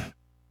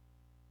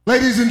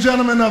Ladies and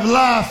gentlemen of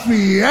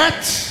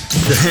Lafayette.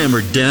 The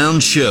Hammered Down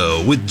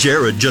Show with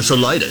Jared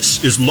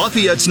Jesolitis is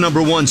Lafayette's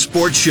 #1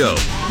 sports show.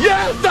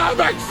 Yes, I'm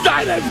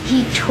excited!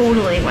 He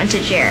totally went to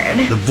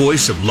Jared. The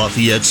voice of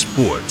Lafayette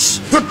sports.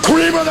 The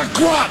cream of the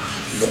crop!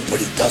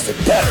 Nobody does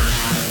it better.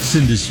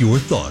 Send us your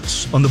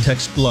thoughts on the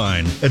text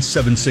line at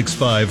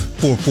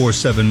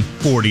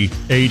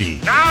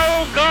 765-447-4080.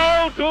 Now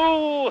go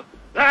do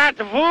that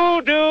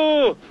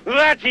voodoo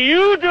that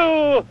you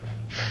do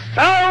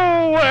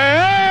so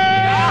well.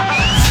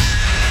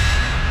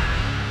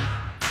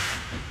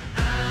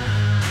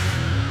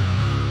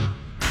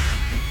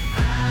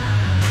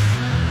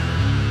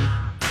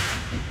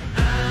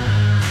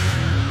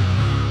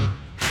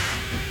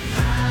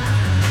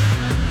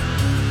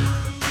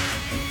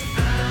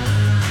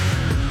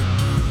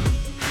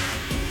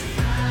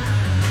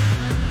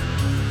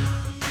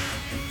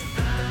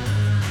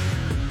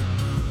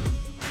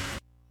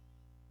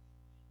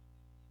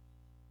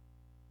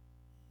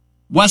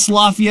 West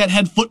Lafayette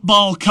head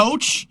football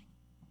coach.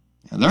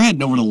 They're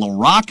heading over to La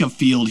Rocca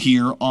Field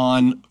here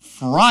on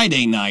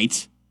Friday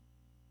night.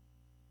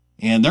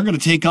 And they're going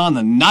to take on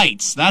the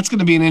Knights. That's going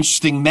to be an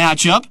interesting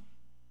matchup.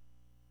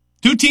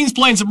 Two teams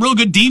playing some real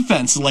good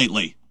defense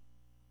lately.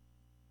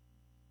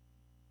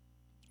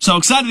 So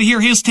excited to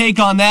hear his take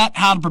on that,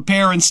 how to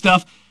prepare and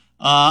stuff.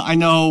 I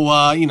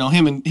know,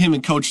 him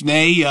and Coach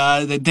Nay,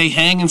 they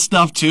hang and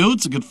stuff too.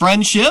 It's a good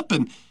friendship,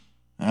 and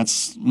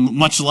that's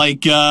much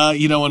like,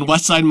 when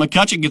Westside and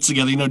McCutcheon gets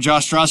together.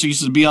 Josh Strasser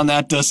used to be on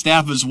that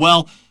staff as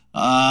well.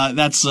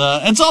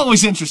 It's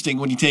always interesting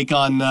when you take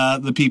on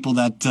the people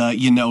that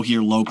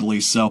here locally.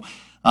 So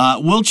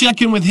we'll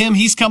check in with him.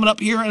 He's coming up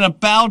here in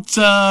about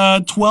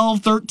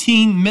 12,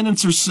 13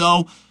 minutes or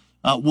so.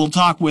 We'll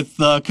talk with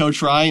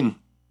Coach Ryan.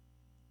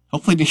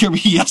 Hopefully you didn't hear me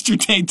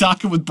yesterday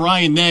talking with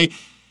Brian Nay.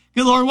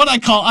 Good Lord, what I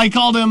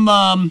called him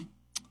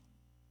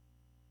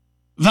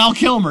Val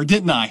Kilmer,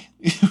 didn't I?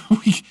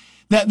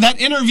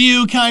 That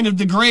interview kind of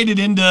degraded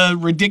into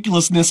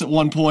ridiculousness at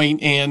one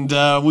point, and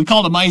we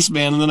called him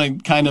Iceman, and then I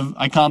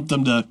comped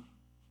him to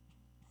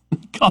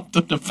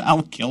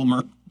Val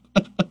Kilmer.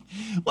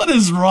 What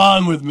is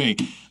wrong with me?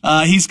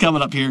 He's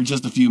coming up here in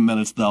just a few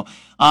minutes, though.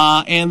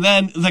 And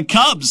then the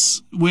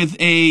Cubs with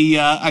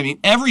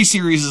every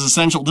series is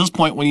essential at this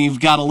point when you've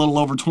got a little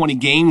over 20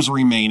 games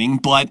remaining,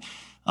 but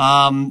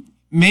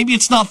maybe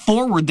it's not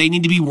forward they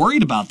need to be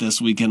worried about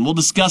this weekend. We'll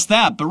discuss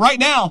that. But right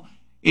now,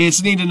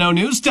 it's Need to Know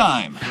News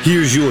time.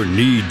 Here's your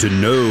Need to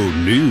Know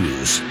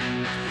News.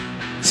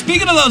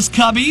 Speaking of those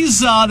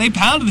Cubbies, they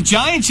pounded the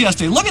Giants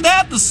yesterday. Look at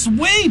that, the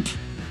sweep.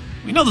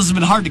 We know this has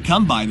been hard to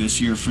come by this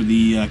year for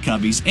the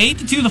Cubbies.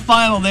 8-2 the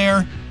final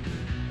there.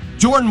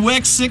 Jordan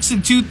Wicks, 6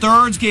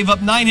 2/3, gave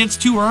up 9 hits,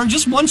 2 earned,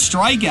 just 1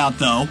 strikeout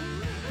though.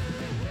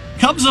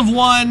 Cubs have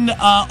won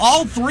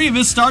all 3 of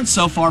his starts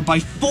so far by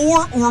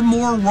 4 or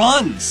more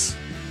runs.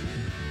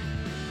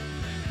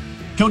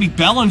 Cody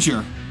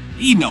Bellinger,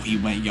 he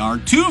went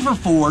yard. 2 for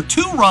 4,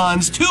 2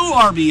 runs, 2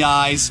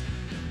 RBIs.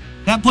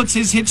 That puts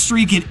his hit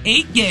streak at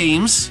 8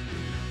 games.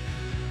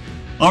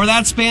 Over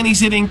that span, he's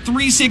hitting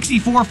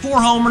 .364,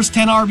 4 homers,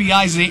 10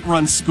 RBIs, and 8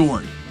 runs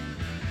scored.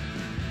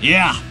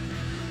 Yeah,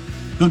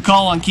 good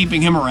call on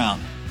keeping him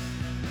around.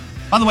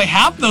 By the way,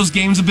 half those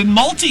games have been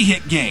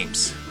multi-hit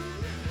games.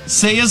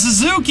 Seiya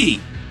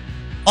Suzuki,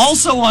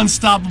 also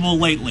unstoppable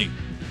lately.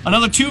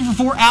 Another 2 for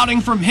 4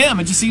 outing from him.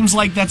 It just seems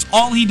like that's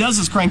all he does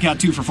is crank out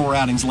 2 for 4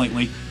 outings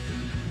lately.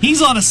 He's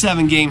on a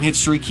 7-game hit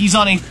streak. He's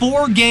on a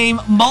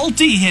 4-game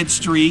multi-hit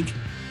streak,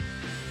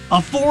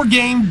 a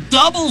 4-game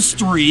double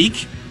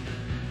streak,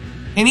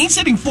 and he's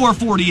hitting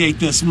 .448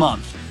 this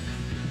month.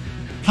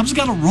 Cubs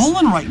got it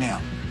rolling right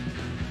now.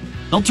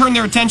 They'll turn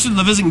their attention to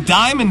the visiting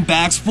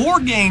Diamondbacks.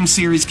 4-game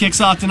series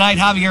kicks off tonight.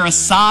 Javier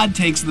Assad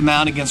takes the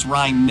mound against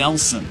Ryan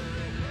Nelson.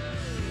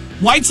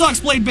 White Sox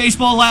played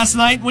baseball last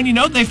night. When you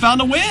note they found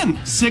a win.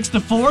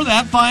 6-4,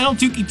 that final.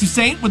 Touki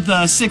Toussaint with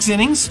 6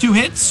 innings, 2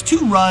 hits,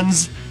 2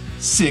 runs,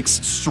 6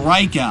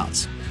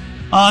 strikeouts.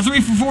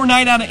 3 for 4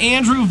 night out of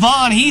Andrew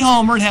Vaughn. He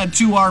homered, had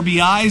 2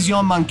 RBIs.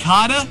 Yon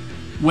Moncada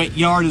went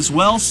yard as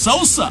well.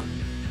 Sosa,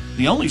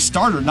 the only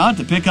starter not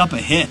to pick up a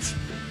hit.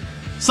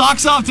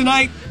 Sox off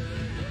tonight.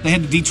 They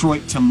head to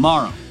Detroit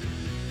tomorrow.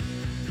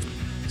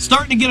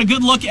 Starting to get a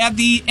good look at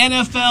the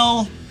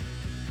NFL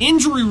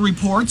injury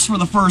reports for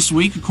the first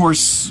week. Of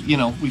course,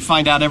 we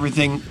find out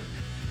everything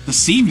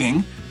this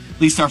evening,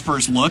 at least our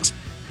first looks.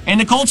 And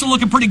the Colts are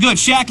looking pretty good.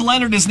 Shaq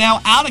Leonard is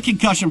now out of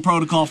concussion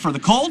protocol for the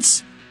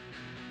Colts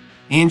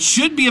and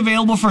should be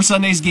available for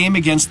Sunday's game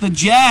against the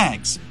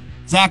Jags.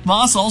 Zach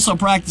Moss also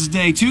practiced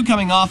day 2,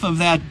 coming off of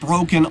that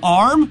broken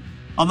arm,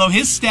 although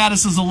his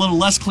status is a little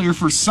less clear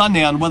for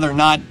Sunday on whether or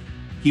not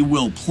he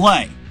will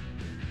play.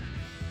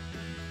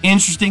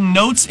 Interesting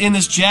notes in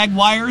this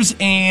Jaguars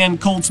and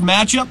Colts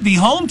matchup. The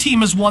home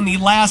team has won the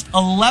last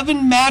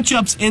 11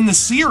 matchups in the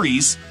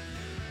series.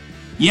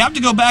 You have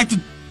to go back to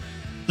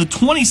the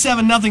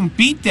 27-0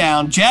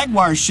 beatdown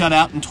Jaguars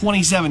shutout in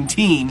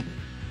 2017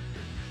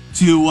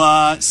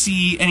 to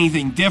see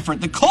anything different.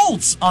 The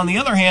Colts, on the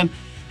other hand,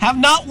 have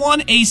not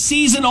won a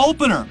season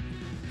opener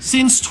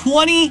since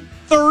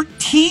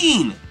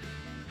 2013.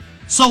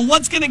 So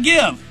what's going to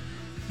give?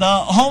 The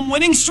home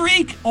winning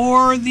streak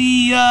or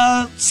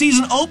the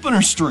season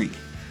opener streak?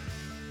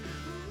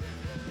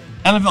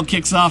 NFL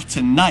kicks off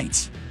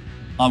tonight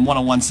on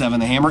 101.7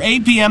 The Hammer.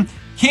 8 p.m.,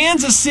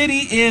 Kansas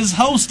City is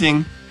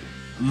hosting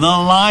the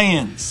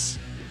Lions.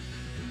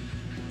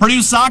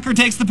 Purdue Soccer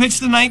takes the pitch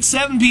tonight,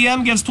 7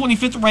 p.m. against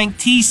 25th-ranked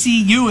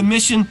TCU in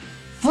Mission,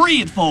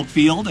 free at Folk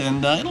Field,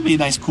 and it'll be a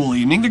nice, cool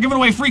evening. They're giving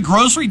away free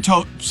grocery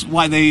totes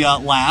while they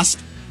last.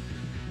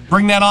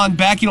 Bring that on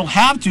back. You don't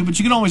have to, but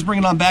you can always bring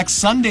it on back.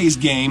 Sunday's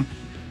game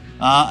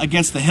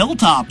against the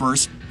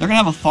Hilltoppers. They're going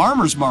to have a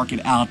farmer's market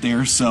out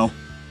there, so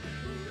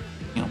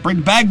bring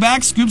the bag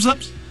back, scoop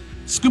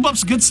up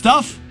some good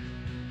stuff.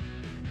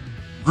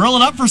 Grill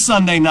it up for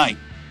Sunday night.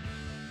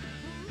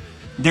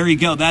 There you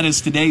go. That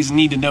is today's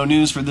Need to Know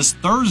news for this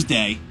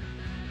Thursday,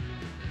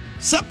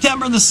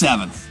 September the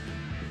 7th.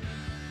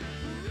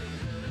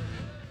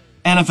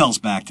 NFL's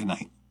back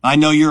tonight. I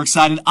know you're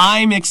excited.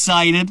 I'm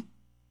excited.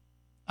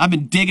 I've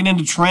been digging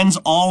into trends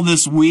all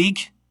this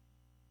week,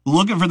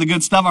 looking for the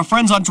good stuff. Our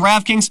friends on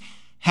DraftKings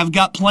have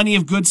got plenty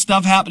of good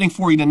stuff happening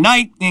for you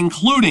tonight,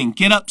 including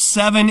get up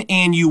 7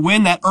 and you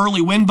win, that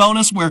early win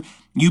bonus where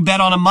you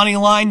bet on a money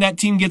line, that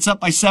team gets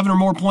up by 7 or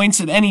more points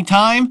at any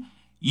time,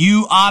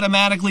 you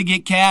automatically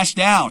get cashed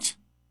out.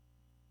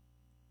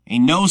 A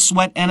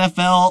no-sweat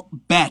NFL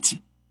bet.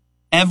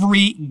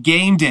 Every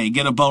game day,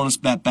 get a bonus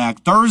bet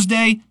back.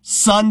 Thursday,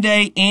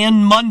 Sunday,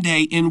 and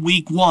Monday in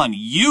week 1.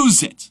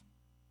 Use it.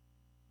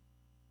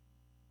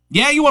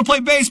 Yeah, you want to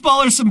play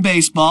baseball or some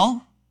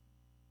baseball?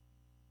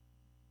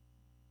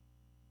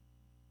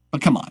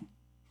 But come on.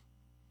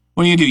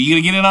 What are you going to do? You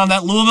going to get in on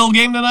that Louisville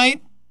game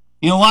tonight?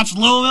 You going to watch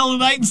Louisville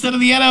tonight instead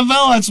of the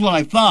NFL? That's what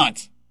I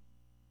thought.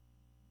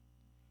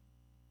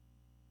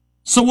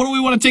 So what do we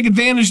want to take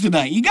advantage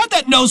tonight? You got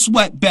that no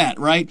sweat bet,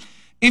 right?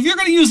 If you're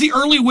going to use the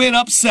early win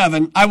up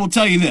 7, I will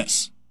tell you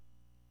this.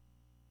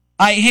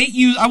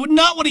 I would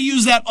not want to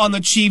use that on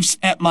the Chiefs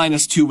at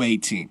minus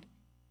 218.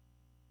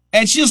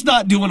 It's just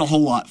not doing a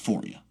whole lot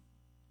for you.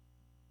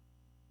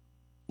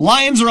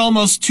 Lions are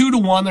almost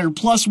 2-1. They're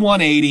plus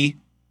 180.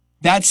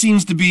 That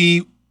seems to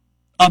be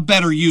a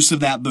better use of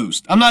that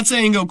boost. I'm not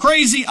saying go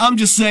crazy. I'm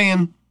just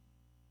saying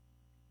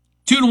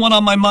 2-1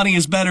 on my money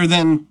is better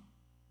than,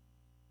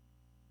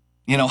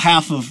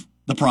 half of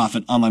the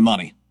profit on my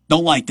money.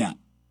 Don't like that.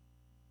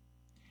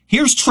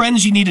 Here's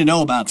trends you need to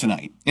know about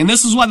tonight. And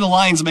this is why the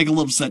Lions make a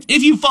little sense.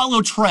 If you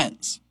follow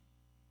trends,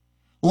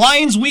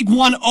 Lions week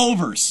 1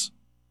 overs.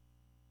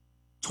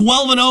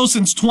 12-0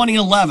 since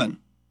 2011.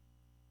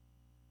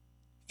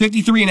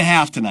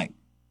 53.5 tonight.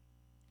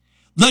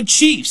 The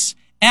Chiefs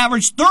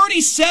averaged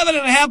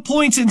 37.5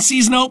 points in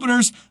season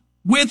openers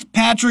with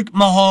Patrick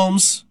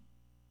Mahomes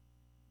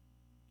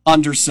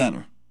under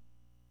center.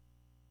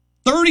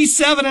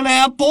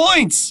 37.5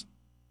 points.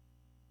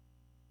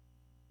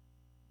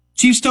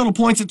 Chiefs total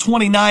points at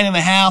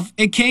 29.5.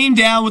 It came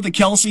down with the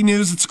Kelsey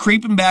news. It's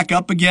creeping back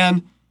up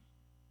again.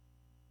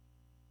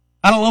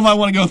 I don't know if I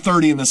want to go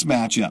 30 in this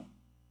matchup.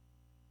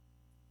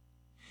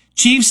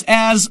 Chiefs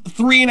as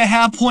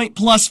 3.5 point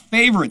plus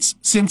favorites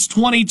since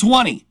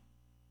 2020.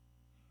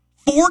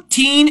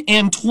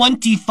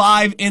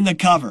 14-25 in the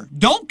cover.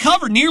 Don't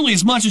cover nearly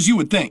as much as you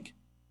would think.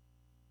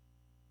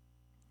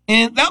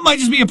 And that might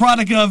just be a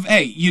product of,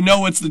 hey,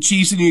 it's the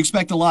Chiefs and you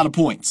expect a lot of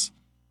points.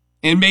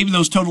 And maybe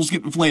those totals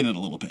get inflated a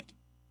little bit.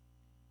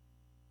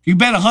 If you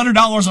bet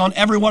 $100 on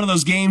every one of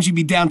those games, you'd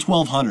be down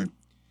 $1,200.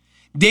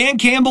 Dan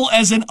Campbell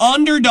as an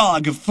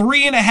underdog of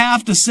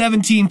 3.5 to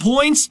 17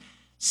 points.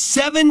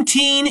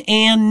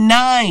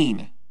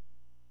 17-9.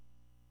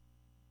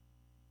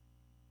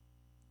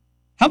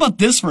 How about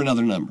this for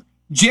another number?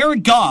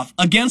 Jared Goff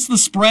against the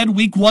spread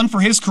week 1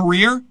 for his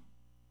career,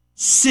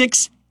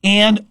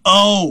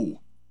 6-0.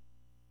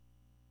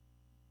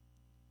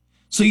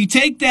 So you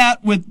take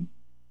that with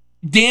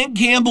Dan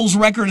Campbell's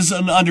record as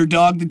an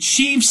underdog. The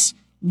Chiefs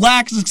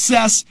lack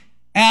success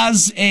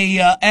as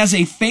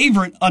a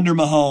favorite under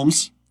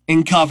Mahomes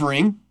in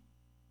covering.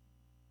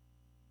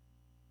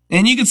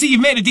 And you can see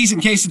you've made a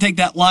decent case to take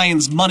that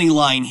Lions money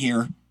line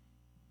here.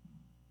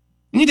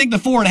 You can take the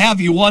 4.5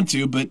 if you want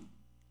to, but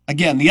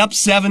again, the up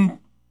 7,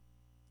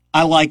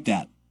 I like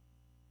that.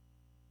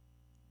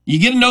 You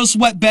get a no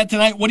sweat bet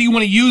tonight. What do you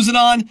want to use it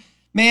on?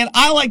 Man,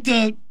 I like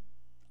to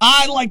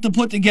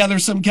put together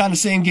some kind of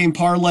same game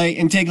parlay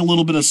and take a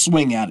little bit of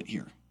swing at it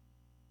here.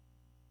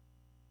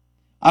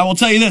 I will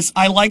tell you this.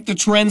 I like the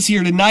trends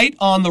here tonight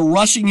on the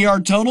rushing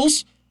yard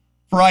totals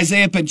for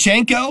Isaiah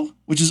Pacheco,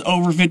 which is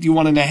over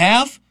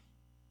 51.5.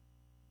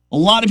 A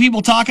lot of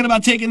people talking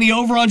about taking the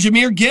over on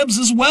Jahmyr Gibbs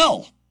as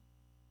well.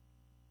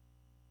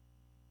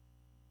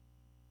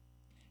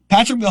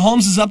 Patrick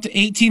Mahomes is up to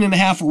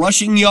 18.5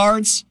 rushing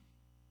yards.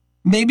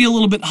 Maybe a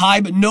little bit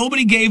high, but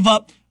nobody gave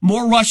up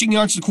more rushing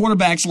yards to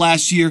quarterbacks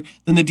last year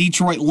than the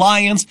Detroit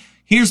Lions.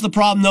 Here's the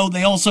problem, though.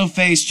 They also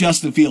faced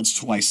Justin Fields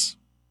twice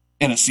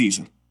in a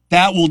season.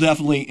 That will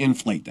definitely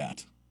inflate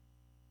that.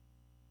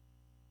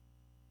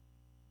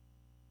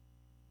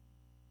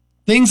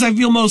 Things I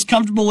feel most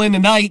comfortable in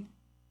tonight.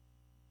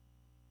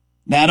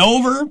 That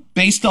over,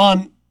 based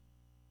on,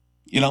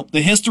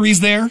 the history's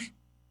there.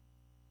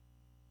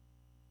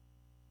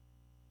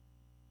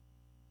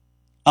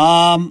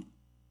 I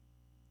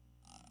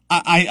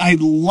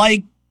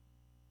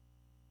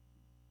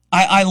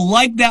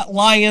like that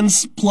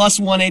Lions plus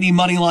 180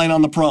 money line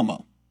on the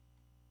promo.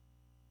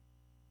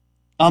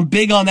 I'm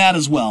big on that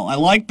as well. I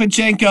like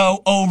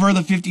Pachenko over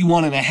the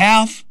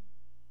 51.5.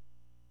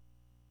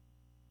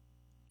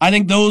 I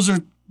think those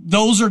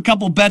are a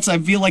couple bets I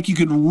feel like you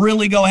could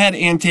really go ahead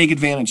and take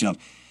advantage of.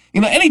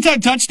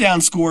 Anytime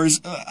touchdown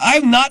scores,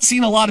 I've not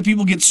seen a lot of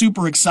people get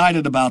super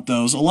excited about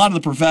those. A lot of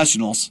the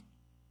professionals.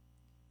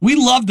 We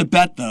love to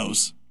bet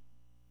those.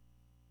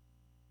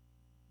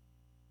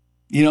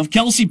 If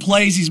Kelsey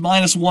plays, he's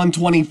minus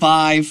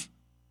 125.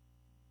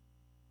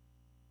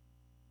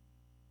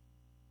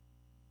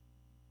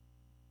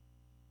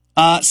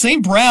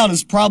 St. Brown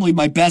is probably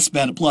my best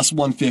bet at plus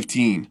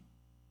 115.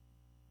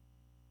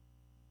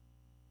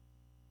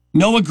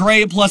 Noah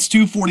Gray at plus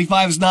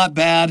 245 is not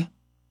bad.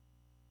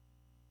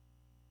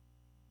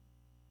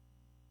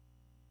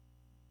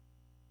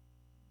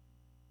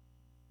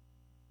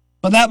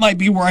 But that might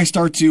be where I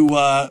start to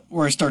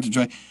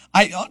try.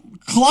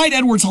 Clyde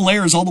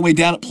Edwards-Helaire is all the way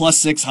down at plus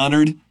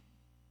 600.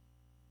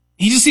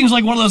 He just seems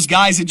like one of those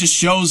guys that just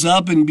shows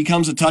up and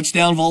becomes a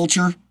touchdown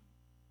vulture.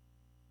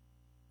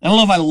 I don't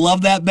know if I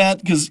love that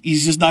bet because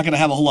he's just not going to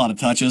have a whole lot of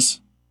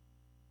touches.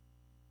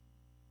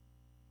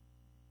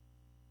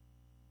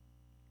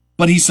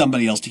 But he's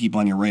somebody else to keep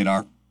on your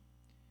radar.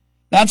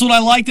 That's what I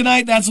like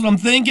tonight. That's what I'm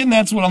thinking.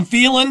 That's what I'm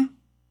feeling.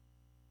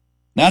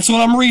 That's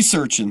what I'm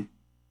researching.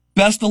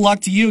 Best of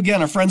luck to you.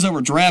 Again, our friends over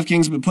at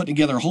DraftKings have been putting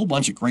together a whole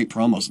bunch of great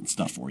promos and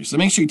stuff for you. So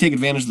make sure you take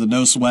advantage of the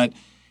no sweat.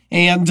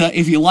 And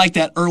if you like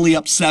that early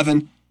up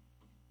 7,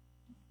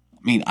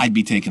 I'd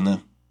be taking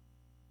the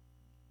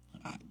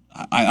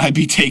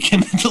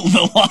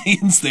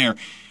Lions there.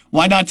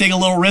 Why not take a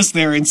little risk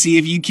there and see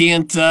if you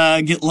can't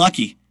get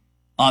lucky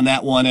on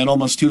that one at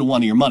almost 2-1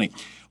 of your money.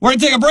 We're going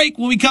to take a break.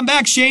 When we come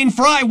back, Shane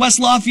Fry, West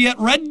Lafayette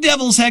Red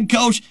Devils head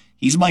coach.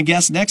 He's my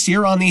guest next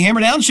here on the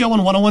Hammer Down Show on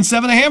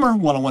 101.7 The Hammer.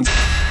 101.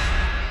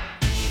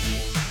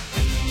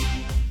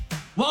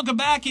 Welcome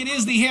back. It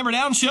is the Hammer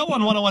Down Show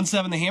on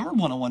 101.7 The Hammer,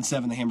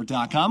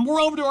 101.7thehammer.com.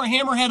 We're over to our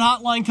Hammerhead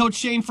hotline. Coach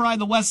Shane Fry,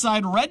 the West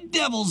Side Red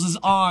Devils, is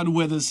on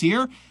with us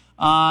here.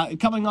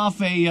 Coming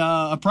off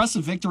a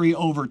impressive victory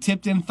over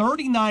Tipton,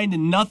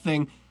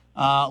 39-0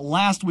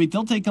 last week.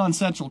 They'll take on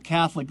Central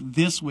Catholic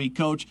this week.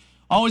 Coach,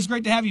 always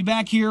great to have you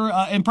back here.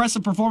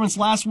 Impressive performance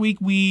last week.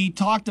 We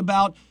talked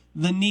about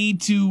the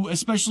need to,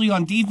 especially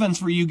on defense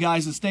for you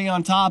guys, to stay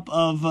on top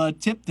of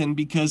Tipton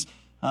because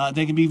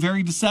they can be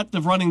very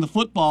deceptive running the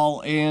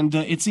football, and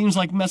it seems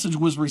like message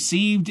was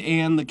received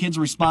and the kids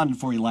responded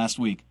for you last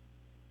week.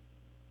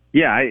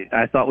 Yeah,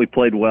 I thought we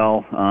played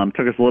well.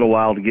 Took us a little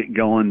while to get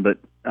going, but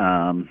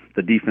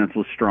the defense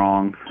was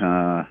strong.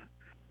 For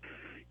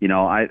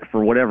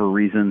whatever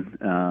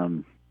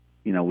reason,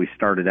 we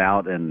started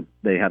out and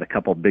they had a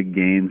couple big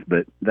gains,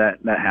 but that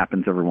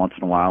happens every once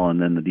in a while,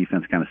 and then the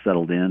defense kind of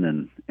settled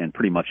in and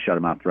pretty much shut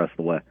them out the rest of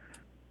the way.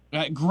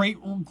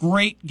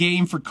 Great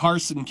game for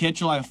Carson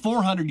Kitchell.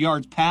 400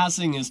 yards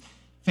passing is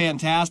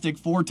fantastic.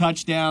 4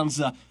 touchdowns,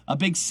 a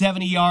big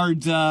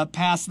 70-yard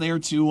pass there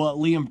to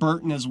Liam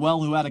Burton as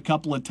well, who had a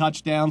couple of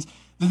touchdowns.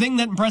 The thing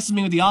that impresses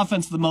me with the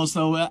offense the most,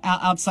 though,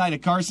 outside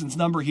of Carson's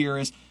number here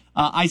is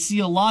I see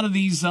a lot of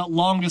these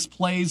longest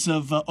plays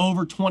of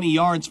over 20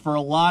 yards for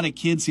a lot of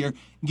kids here.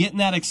 Getting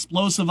that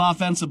explosive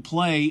offensive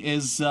play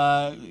is,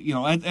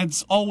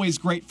 it's always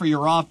great for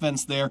your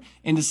offense there.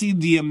 And to see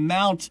the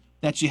amount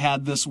that you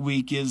had this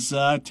week is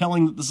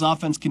telling that this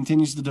offense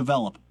continues to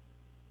develop.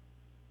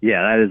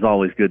 Yeah, that is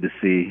always good to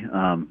see.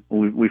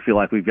 We feel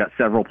like we've got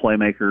several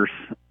playmakers.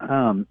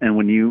 And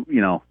when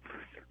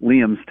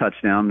Liam's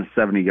touchdown,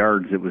 70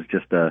 yards, it was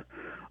just a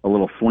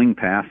little swing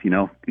pass.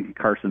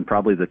 Carson,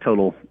 probably the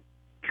total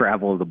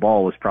travel of the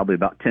ball was probably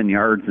about 10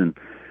 yards, and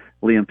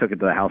Liam took it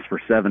to the house for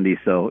 70.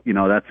 So,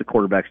 that's the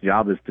quarterback's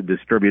job, is to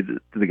distribute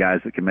it to the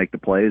guys that can make the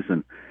plays.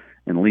 And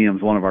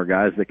Liam's one of our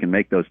guys that can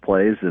make those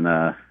plays.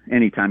 And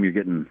anytime you're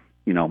getting,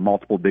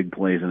 multiple big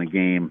plays in a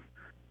game,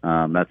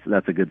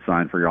 that's a good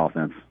sign for your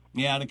offense.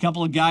 Yeah, and a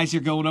couple of guys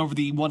here going over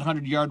the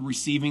 100-yard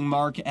receiving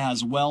mark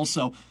as well.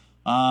 So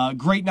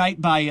great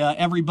night by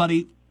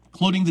everybody,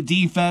 including the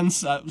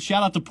defense.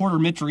 Shout out to Porter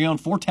Mitrione,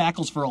 4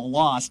 tackles for a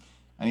loss.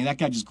 That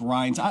guy just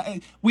grinds.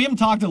 We haven't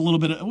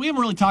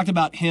really talked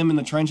about him in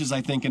the trenches,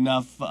 I think,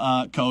 enough,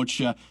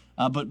 Coach.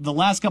 But the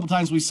last couple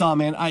times we saw,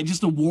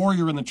 just a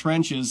warrior in the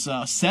trenches.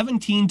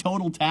 17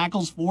 total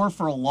tackles, 4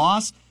 for a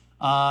loss.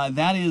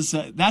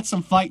 That's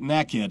some fight in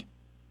that kid.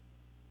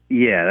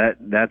 Yeah,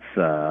 that's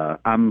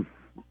got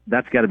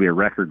to be a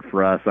record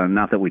for us.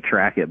 Not that we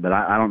track it, but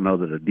I don't know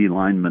that a D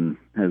lineman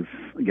has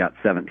got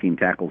 17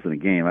 tackles in a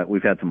game.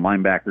 We've had some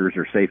linebackers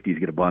or safeties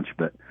get a bunch,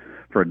 but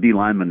for a D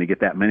lineman to get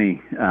that many,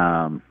 he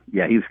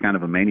was kind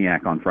of a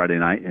maniac on Friday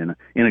night in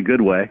a good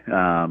way.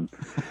 And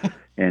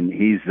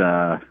he's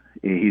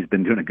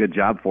been doing a good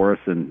job for us,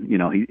 and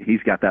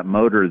he's got that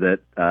motor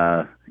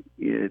that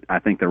I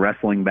think the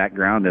wrestling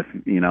background, if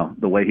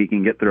the way he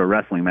can get through a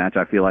wrestling match,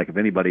 I feel like if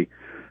anybody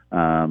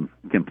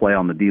can play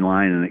on the D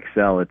line and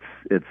excel,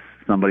 it's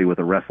somebody with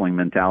a wrestling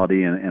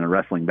mentality and a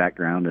wrestling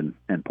background,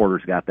 and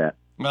Porter's got that.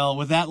 Well,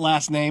 with that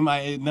last name,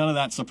 none of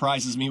that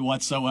surprises me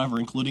whatsoever,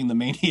 including the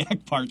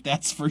maniac part,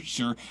 that's for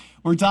sure.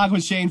 We're talking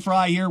with Shane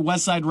Fry here,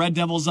 Westside Red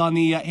Devils on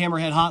the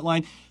Hammerhead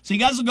Hotline. So you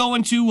guys will go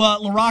into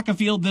LaRocca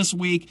Field this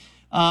week.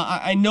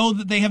 I know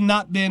that they have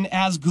not been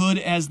as good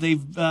as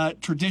they've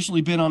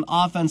traditionally been on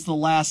offense the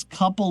last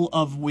couple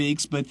of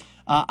weeks, but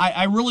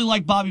I really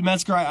like Bobby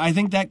Metzger. I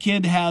think that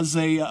kid has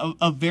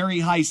a very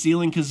high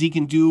ceiling because he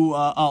can do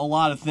a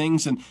lot of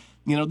things. And,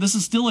 this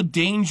is still a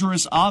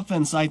dangerous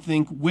offense, I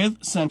think,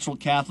 with Central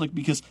Catholic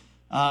because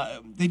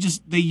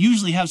they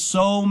usually have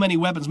so many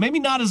weapons. Maybe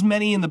not as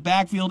many in the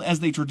backfield as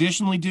they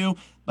traditionally do,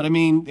 but,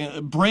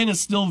 Bryn is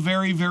still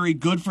very, very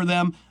good for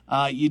them.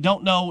 You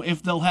don't know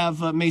if they'll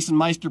have Mason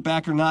Meister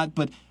back or not,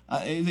 but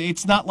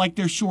it's not like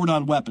they're short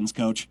on weapons,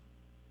 Coach.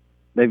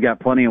 They've got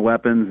plenty of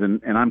weapons,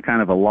 and I'm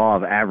kind of a law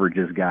of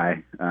averages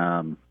guy,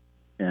 and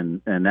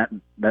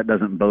that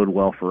doesn't bode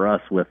well for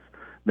us with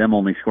them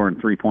only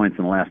scoring 3 points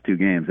in the last 2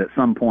 games. At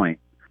some point,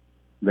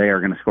 they are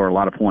going to score a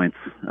lot of points,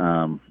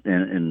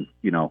 and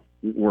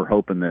we're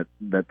hoping that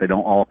they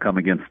don't all come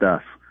against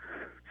us.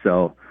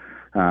 So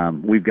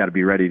we've got to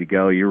be ready to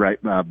go. You're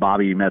right,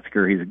 Bobby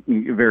Metzger, he's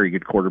a very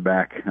good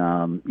quarterback. He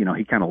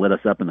kind of lit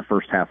us up in the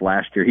first half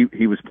last year.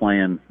 He was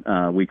playing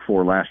week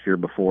 4 last year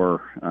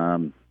before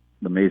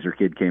the Mazer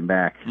kid came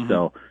back. Mm-hmm.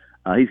 So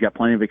he's got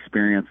plenty of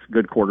experience,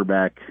 good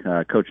quarterback.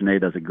 Coach Ney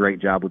does a great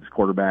job with his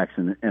quarterbacks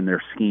and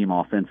their scheme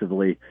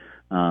offensively.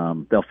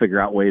 They'll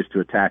figure out ways to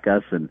attack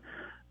us,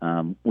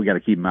 and we got to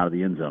keep them out of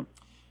the end zone.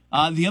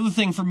 The other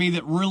thing for me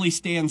that really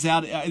stands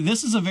out,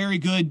 this is a very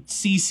good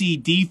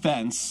CC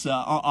defense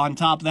on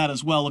top of that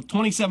as well. With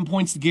 27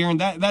 points to Guerin,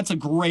 that's a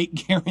great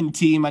Guerin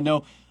team. I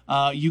know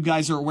you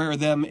guys are aware of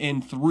them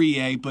in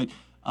 3A, but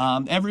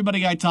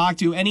everybody I talk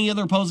to, any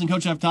other opposing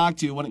coach I've talked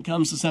to when it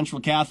comes to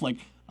Central Catholic,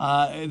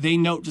 they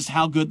note just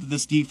how good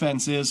this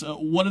defense is.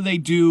 What do they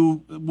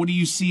do? What do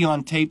you see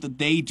on tape that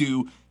they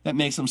do that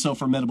makes them so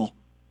formidable?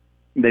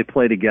 They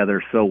play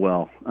together so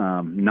well.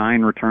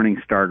 9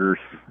 returning starters.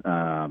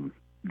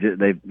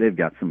 They've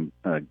got some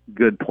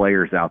good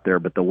players out there,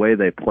 but the way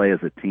they play as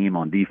a team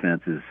on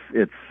defense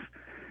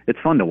it's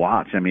fun to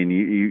watch.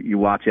 You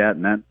watch that,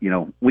 and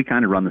that we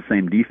kind of run the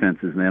same defense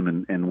as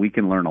them, and we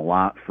can learn a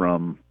lot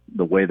from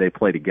the way they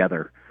play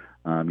together.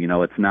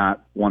 It's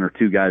not 1 or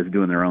 2 guys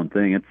doing their own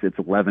thing. It's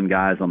 11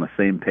 guys on the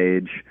same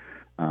page,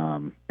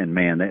 and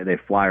man, they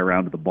fly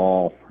around to the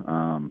ball.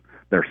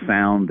 They're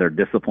sound, they're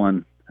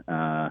disciplined.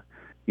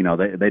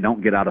 They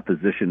don't get out of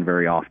position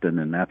very often,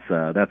 and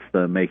that's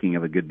the making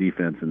of a good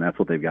defense, and that's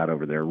what they've got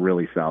over there,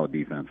 really solid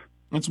defense.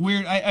 It's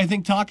weird. I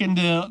think talking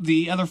to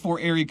the other 4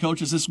 area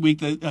coaches this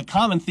week, a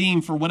common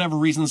theme for whatever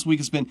reason this week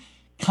has been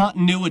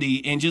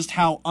continuity and just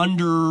how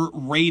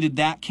underrated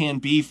that can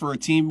be for a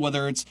team,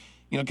 whether it's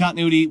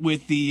continuity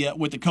with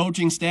the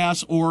coaching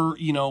staffs or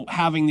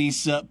having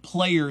these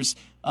players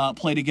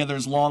play together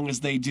as long as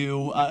they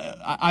do.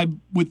 I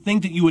would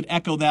think that you would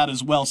echo that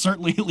as well,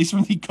 certainly at least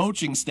from the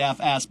coaching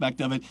staff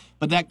aspect of it.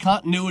 But that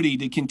continuity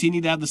to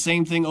continue to have the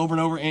same thing over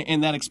and over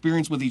and that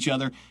experience with each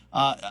other,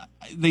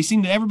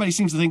 everybody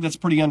seems to think that's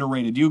pretty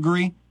underrated. Do you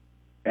agree?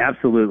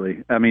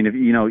 Absolutely. If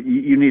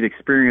you need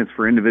experience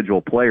for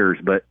individual players,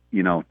 but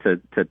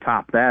to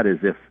top that is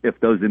if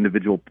those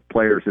individual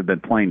players have been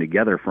playing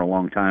together for a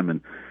long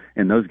time,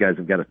 and those guys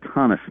have got a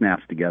ton of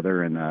snaps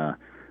together, and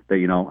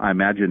I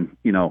imagine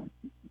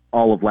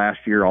all of last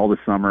year, all the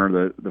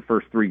summer, the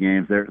first 3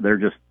 games,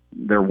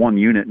 they're one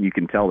unit, and you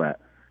can tell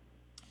that.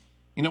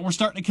 We're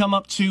starting to come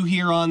up to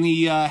here on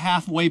the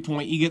halfway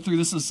point. You get through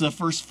this as the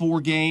first 4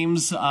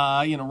 games.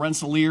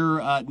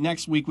 Rensselaer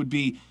next week would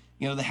be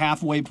the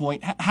halfway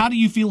point. How do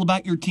you feel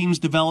about your team's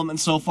development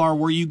so far,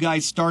 where you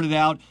guys started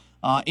out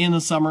in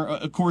the summer?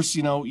 Of course,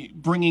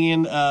 bringing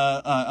in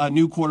a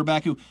new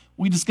quarterback who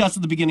we discussed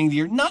at the beginning of the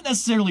year, not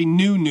necessarily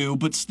new,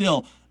 but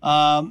still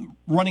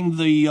running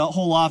the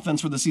whole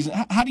offense for the season.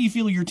 How do you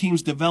feel your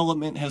team's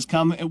development has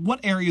come? And what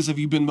areas have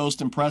you been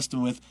most impressed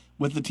with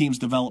the team's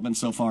development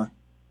so far?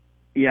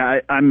 Yeah,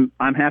 I'm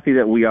happy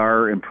that we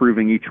are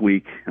improving each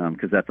week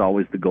because that's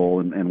always the goal,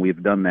 and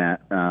we've done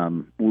that.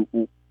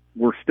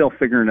 We're still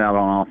figuring it out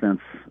on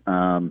offense.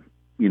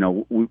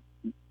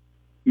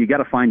 You got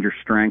to find your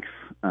strengths.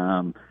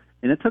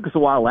 And it took us a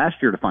while last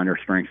year to find our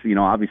strengths.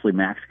 Obviously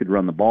Max could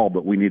run the ball,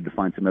 but we needed to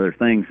find some other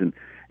things. And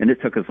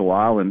it took us a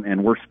while,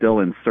 and we're still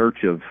in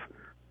search of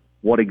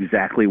what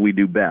exactly we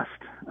do best.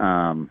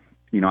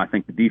 I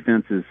think the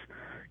defense is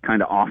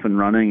kind of off and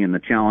running, and the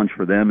challenge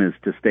for them is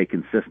to stay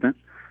consistent.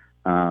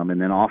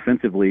 And then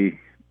offensively,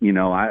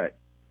 I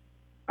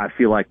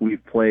feel like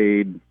we've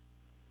played,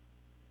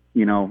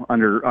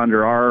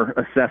 under our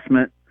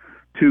assessment,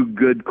 2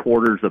 good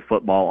quarters of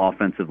football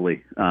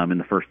offensively in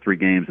the first 3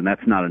 games, and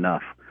that's not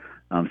enough.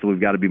 So we've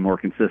got to be more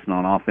consistent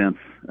on offense.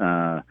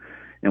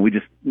 and we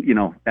just,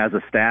 as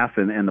a staff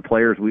and the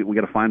players, we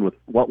got to find with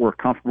what we're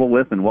comfortable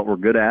with and what we're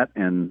good at,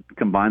 and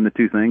combine the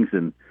two things,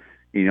 and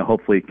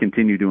hopefully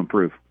continue to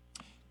improve.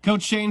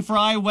 Coach Shane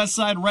Fry,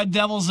 Westside Red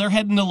Devils, they're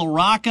heading to La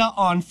Rocca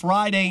on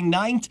Friday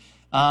night,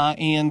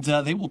 and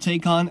they will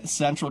take on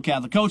Central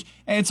Catholic. Coach,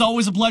 it's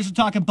always a pleasure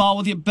talking ball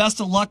with you. Best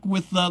of luck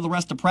with the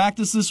rest of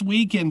practice this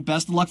week, and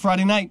best of luck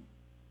Friday night.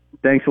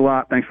 Thanks a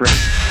lot. Thanks for.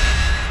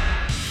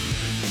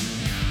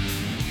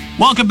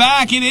 Welcome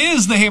back. It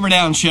is the Hammer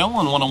Down Show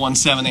on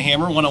 101.7 The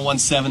Hammer,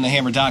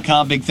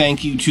 101.7thehammer.com. Big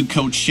thank you to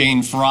Coach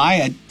Shane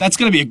Fry. That's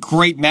going to be a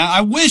great match.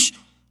 I wish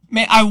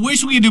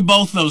we could do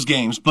both those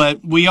games,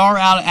 but we are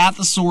out at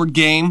the Sword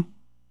game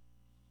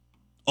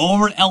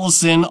over at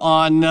Ellison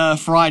on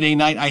Friday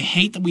night. I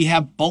hate that we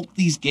have both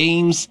these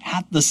games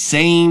at the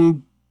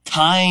same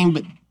time,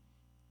 but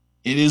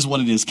it is what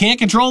it is. Can't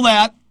control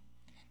that.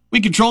 We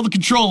control the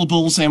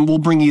controllables, and we'll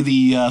bring you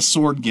the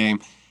Sword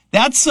game.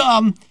 That's,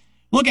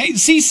 look,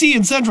 CC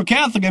and Central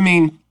Catholic,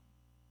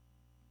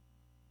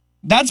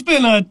 that's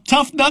been a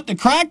tough nut to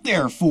crack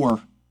there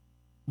for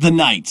the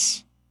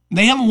Knights.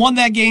 They haven't won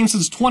that game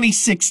since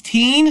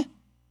 2016.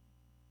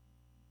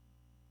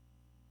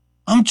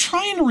 I'm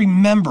trying to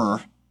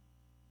remember.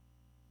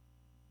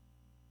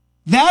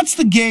 That's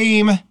the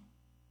game.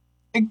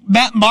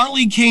 Matt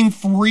Marley came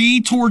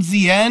free towards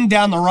the end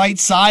down the right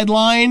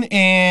sideline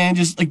and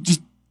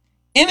just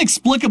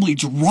inexplicably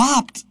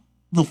dropped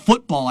the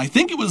football. I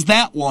think it was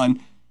that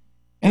one.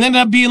 And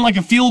ended up being like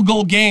a field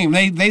goal game.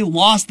 They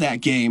lost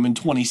that game in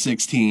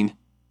 2016.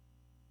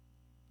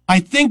 I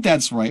think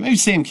that's right. Maybe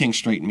Sam King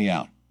straightened me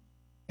out.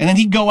 And then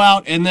he'd go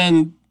out and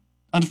then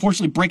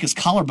unfortunately break his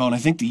collarbone, I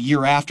think the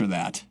year after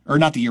that. Or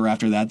not the year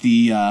after that,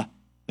 the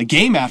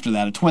game after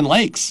that at Twin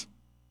Lakes.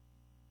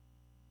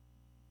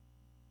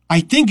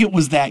 I think it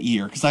was that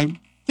year, because I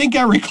think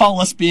I recall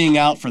us being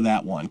out for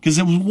that one, because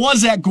it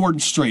was at Gordon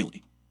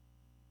Straley.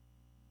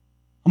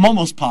 I'm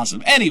almost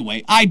positive.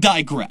 Anyway, I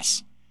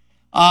digress.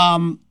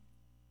 That's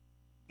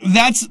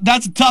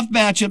a tough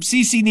matchup.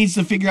 CC needs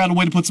to figure out a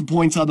way to put some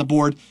points on the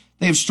board.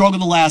 They have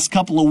struggled the last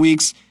couple of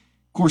weeks.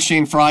 Of course,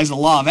 Shane Fry's a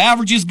law of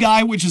averages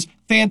guy, which is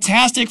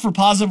fantastic for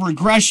positive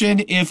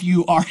regression if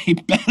you are a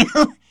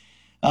bettor.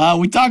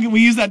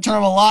 We use that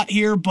term a lot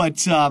here,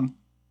 but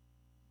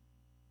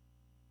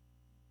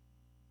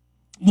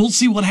we'll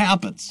see what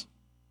happens.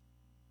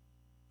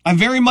 I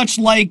very much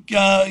like,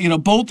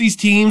 both these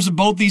teams and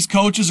both these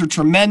coaches are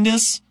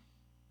tremendous.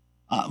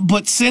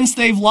 But since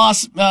they've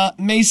lost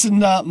Mason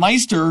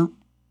Meister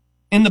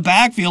in the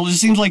backfield, it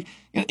just seems like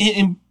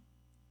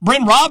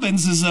Brent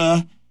Robbins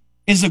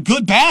is a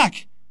good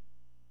back.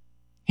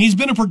 He's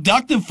been a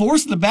productive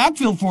force in the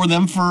backfield for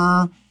them for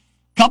a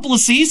couple of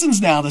seasons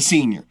now, the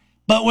senior.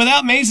 But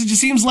without Mason, it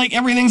just seems like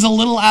everything's a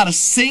little out of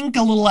sync,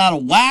 a little out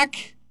of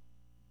whack.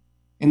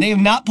 And they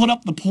have not put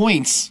up the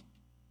points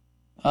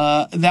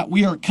that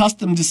we are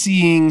accustomed to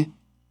seeing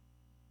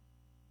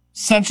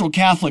Central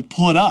Catholic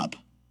put up.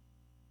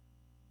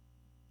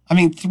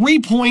 3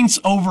 points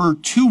over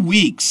 2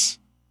 weeks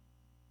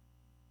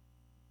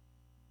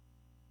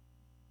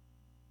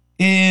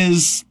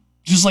is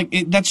just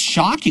that's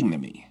shocking to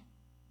me.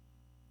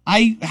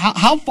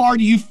 How far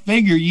do you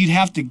figure you'd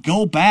have to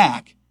go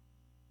back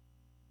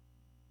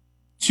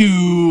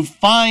to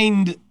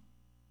find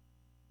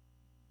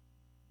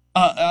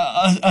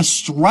a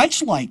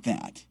stretch like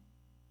that?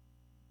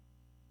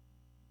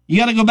 You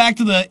got to go back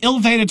to the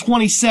ill-fated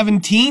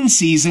 2017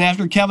 season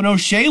after Kevin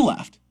O'Shea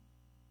left,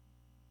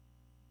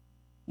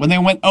 when they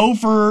went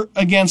over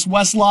against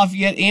West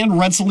Lafayette and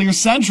Rensselaer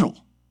Central.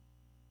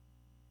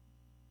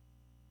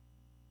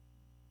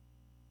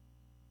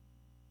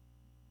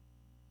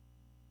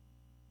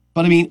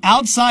 But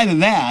outside of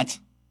that,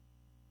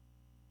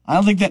 I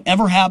don't think that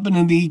ever happened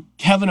in the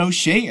Kevin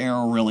O'Shea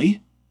era,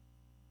 really.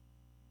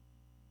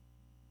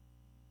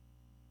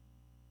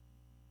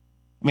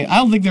 I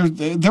don't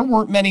think there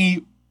weren't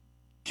many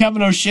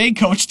Kevin O'Shea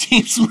coach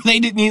teams where they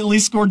didn't at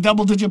least score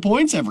double-digit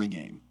points every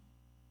game.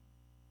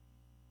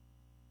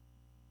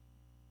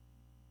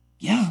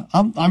 Yeah,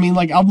 I'm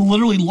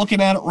literally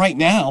looking at it right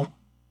now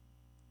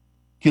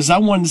because I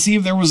wanted to see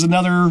if there was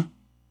another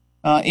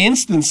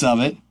instance of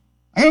it.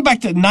 I go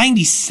back to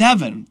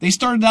 97. They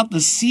started out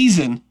the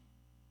season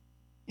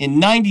in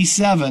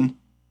 97,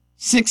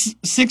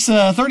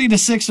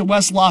 30-6 to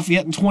West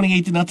Lafayette and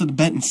 28-0 to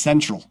Benton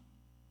Central.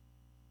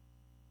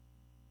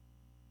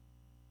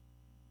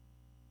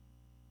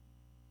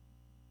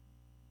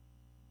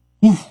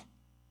 Whew.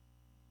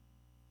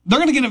 They're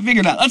going to get it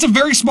figured out. That's a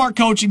very smart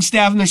coaching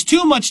staff, and there's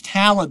too much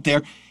talent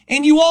there.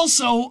 And you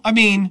also,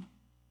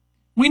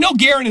 we know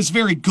Guerin is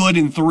very good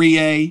in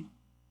 3A.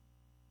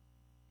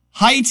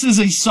 Heights is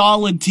a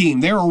solid team.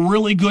 They're a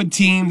really good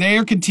team. They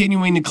are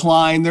continuing to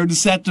climb. They're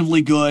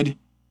deceptively good.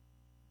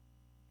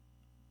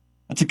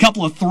 That's a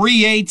couple of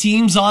 3A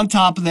teams on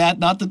top of that.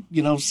 Not that,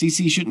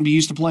 CC shouldn't be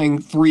used to playing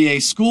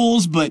 3A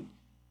schools, but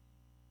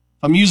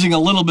if I'm using a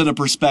little bit of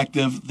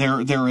perspective,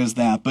 there is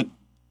that. But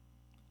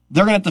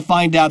they're going to have to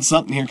find out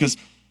something here because,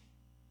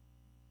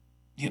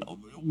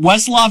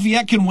 West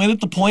Lafayette can win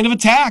at the point of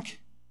attack.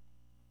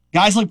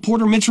 Guys like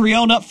Porter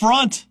Mitrione up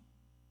front.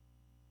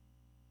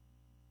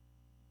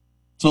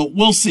 So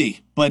we'll see.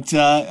 But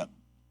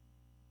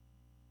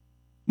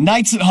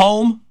Knights at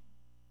home,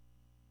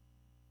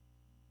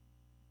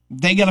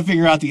 they got to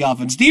figure out the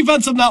offense.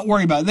 Defense, I'm not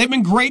worried about it. They've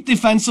been great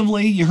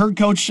defensively. You heard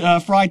Coach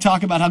Fry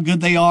talk about how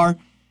good they are.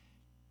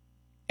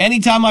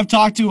 Anytime I've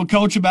talked to a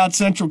coach about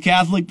Central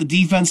Catholic, the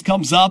defense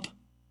comes up.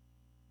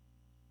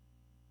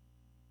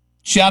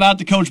 Shout out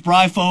to Coach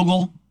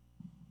Breifogel.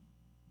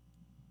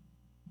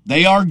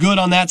 They are good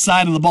on that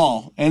side of the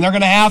ball, and they're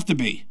going to have to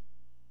be.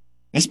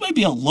 This might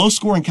be a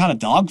low-scoring kind of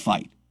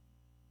dogfight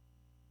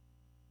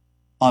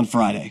on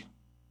Friday.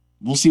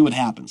 We'll see what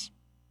happens.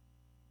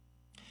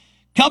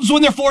 Cubs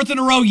win their fourth in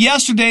a row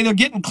yesterday. They're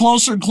getting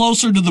closer and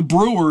closer to the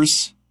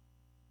Brewers.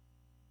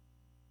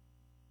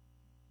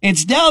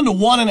 It's down to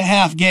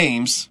 1.5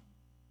 games.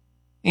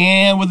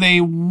 And with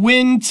a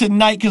win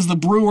tonight, because the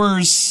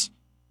Brewers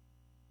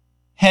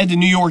head to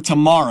New York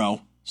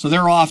tomorrow, so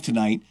they're off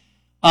tonight.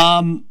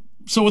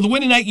 So with a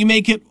win tonight, you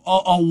make it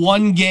a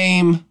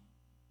 1-game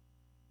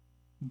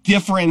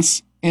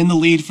difference in the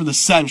lead for the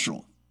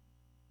Central.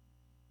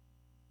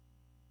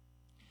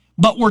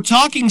 But we're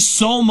talking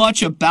so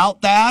much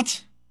about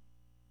that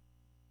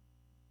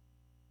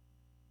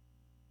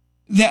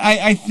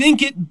I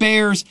think it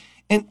bears.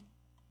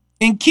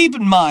 And keep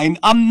in mind,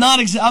 I'm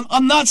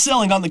not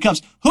selling on the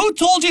Cubs. Who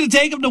told you to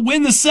take them to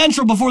win the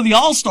Central before the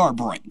All-Star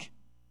break?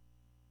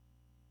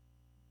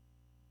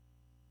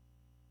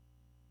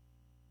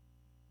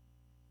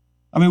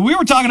 I mean, we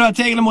were talking about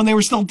taking them when they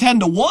were still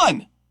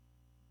 10-1.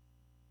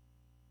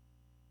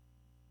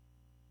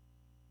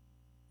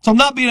 So I'm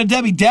not being a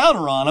Debbie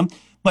Downer on them,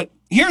 but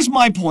here's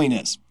my point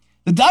is,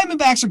 the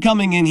Diamondbacks are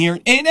coming in here,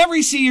 and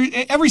every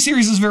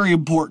series is very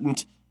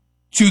important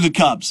to the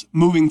Cubs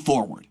moving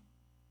forward.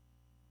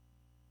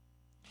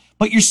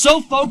 But you're so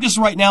focused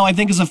right now, I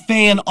think, as a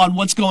fan, on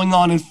what's going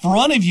on in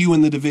front of you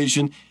in the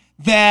division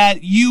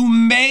that you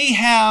may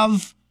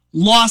have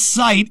lost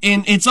sight,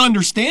 and it's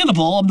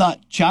understandable. I'm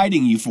not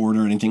chiding you for it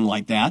or anything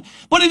like that,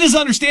 but it is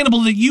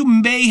understandable that you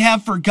may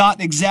have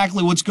forgotten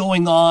exactly what's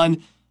going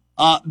on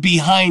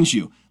behind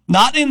you.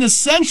 Not in the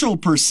Central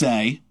per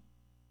se,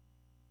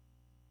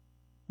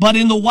 but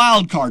in the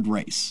wild card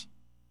race.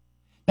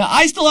 Now,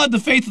 I still have the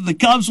faith that the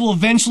Cubs will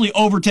eventually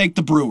overtake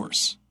the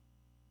Brewers.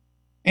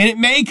 And it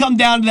may come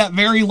down to that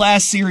very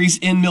last series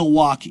in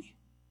Milwaukee.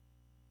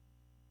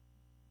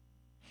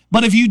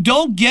 But if you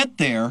don't get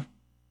there,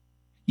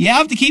 you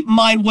have to keep in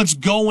mind what's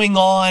going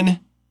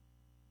on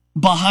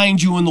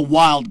behind you in the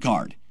wild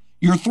card.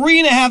 You're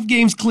 3.5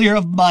 games clear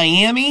of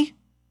Miami.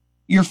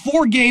 You're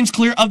 4 games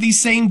clear of these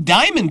same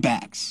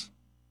Diamondbacks.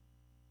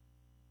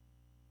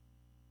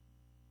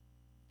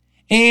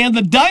 And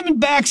the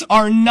Diamondbacks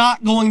are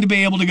not going to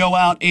be able to go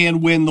out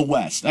and win the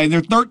West. They're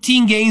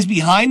 13 games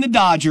behind the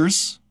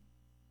Dodgers.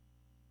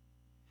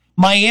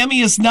 Miami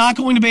is not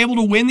going to be able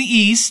to win the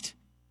East,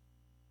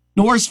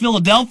 nor is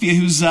Philadelphia,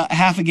 who's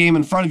half a game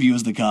in front of you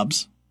as the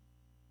Cubs.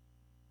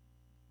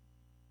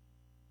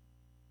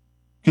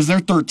 Because they're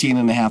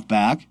 13.5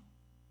 back.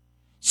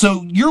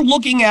 So you're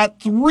looking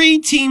at 3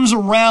 teams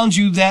around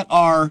you that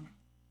are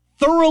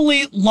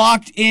thoroughly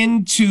locked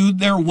into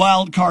their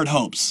wild card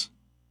hopes.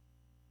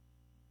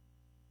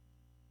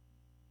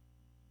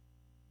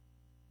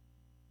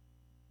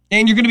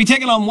 And you're going to be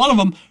taking on one of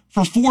them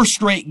for 4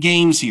 straight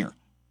games here.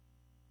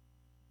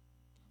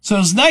 So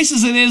as nice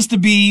as it is to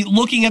be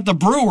looking at the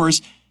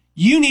Brewers,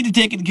 you need to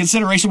take into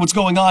consideration what's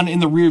going on in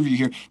the rear view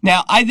here.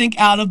 Now, I think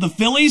out of the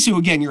Phillies, who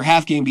again, you're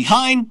half game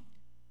behind,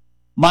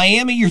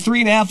 Miami, you're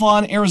 3.5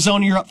 on,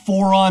 Arizona, you're up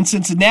 4 on,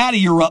 Cincinnati,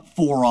 you're up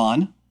 4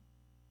 on.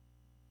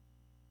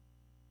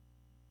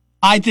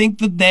 I think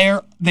that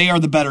they are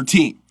the better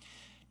team.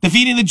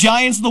 Defeating the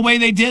Giants the way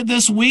they did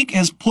this week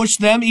has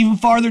pushed them even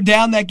farther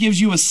down. That gives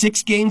you a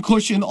 6-game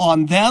cushion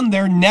on them.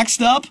 They're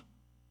next up.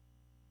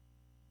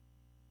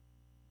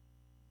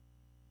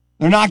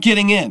 They're not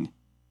getting in.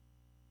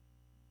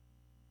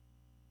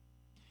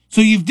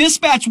 So you've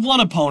dispatched one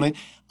opponent.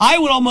 I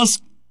would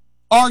almost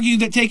argue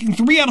that taking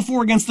 3 out of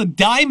 4 against the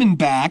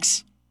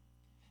Diamondbacks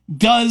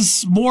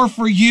does more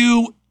for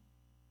you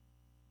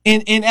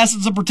in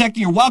essence of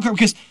protecting your wild card.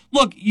 Because,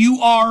 look, you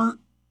are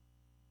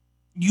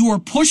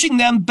pushing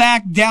them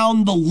back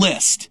down the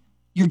list.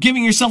 You're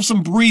giving yourself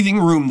some breathing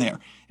room there.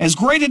 As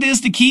great it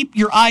is to keep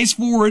your eyes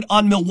forward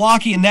on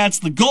Milwaukee, and that's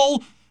the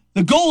goal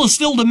is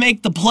still to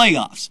make the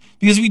playoffs.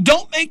 Because if you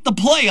don't make the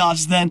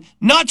playoffs, then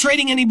not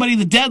trading anybody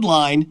the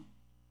deadline,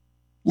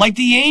 like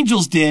the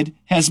Angels did,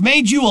 has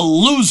made you a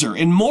loser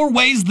in more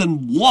ways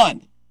than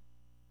one.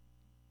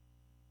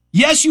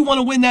 Yes, you want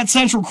to win that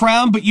Central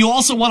crown, but you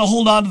also want to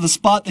hold on to the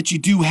spot that you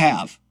do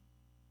have.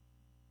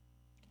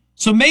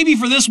 So maybe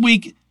for this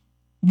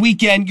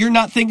weekend, you're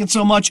not thinking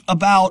so much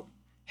about,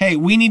 hey,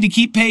 we need to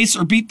keep pace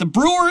or beat the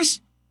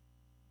Brewers.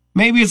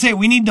 Maybe it's, hey,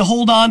 we need to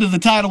hold on to the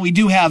title we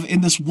do have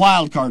in this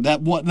wild card,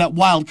 that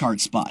wild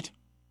card spot.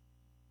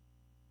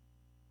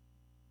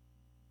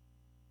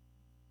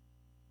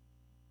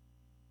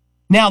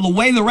 Now, the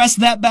way the rest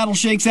of that battle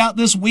shakes out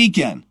this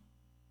weekend,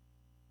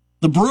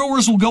 The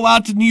Brewers will go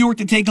out to New York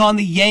to take on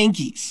the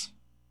Yankees.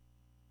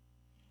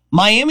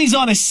 Miami's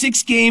on a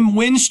 6-game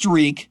win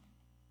streak,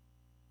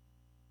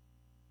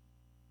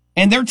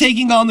 and they're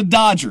taking on the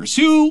Dodgers,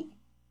 who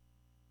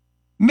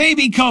may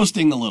be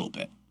coasting a little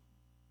bit.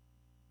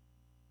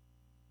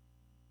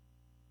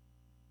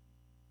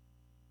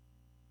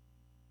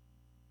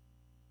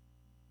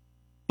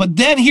 But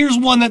then here's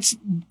one that's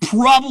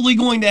probably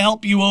going to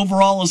help you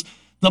overall is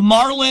the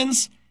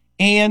Marlins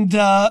and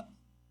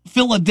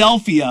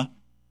Philadelphia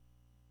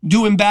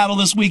doing battle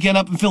this weekend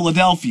up in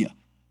Philadelphia.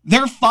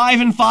 They're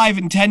 5-5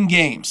 in 10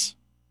 games.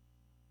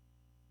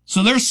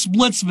 So they're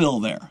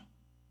Splitsville there.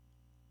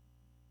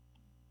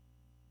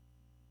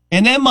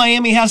 And then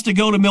Miami has to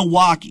go to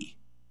Milwaukee.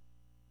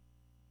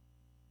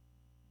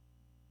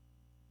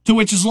 To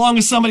which, as long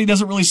as somebody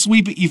doesn't really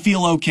sweep it, you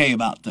feel okay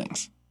about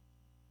things.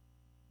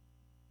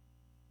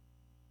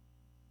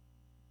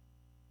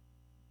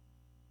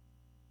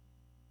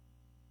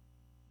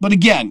 But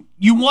again,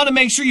 you want to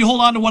make sure you hold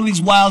on to one of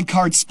these wild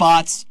card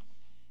spots,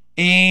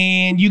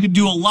 and you can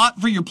do a lot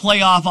for your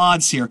playoff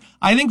odds here.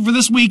 I think for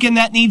this weekend,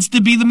 that needs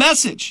to be the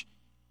message.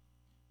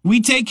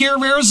 We take care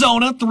of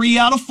Arizona 3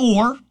 out of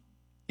 4,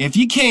 if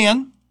you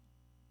can.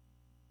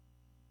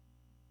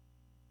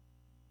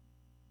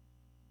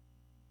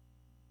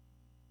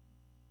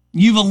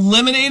 You've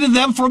eliminated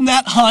them from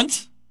that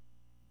hunt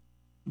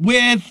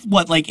with,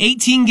 like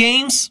 18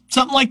 games?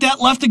 Something like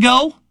that left to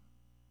go?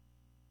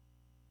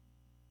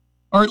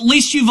 Or at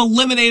least you've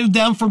eliminated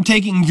them from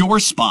taking your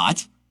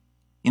spot.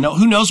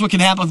 Who knows what can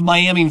happen with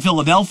Miami and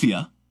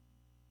Philadelphia.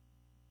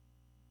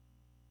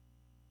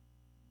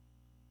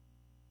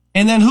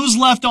 And then who's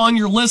left on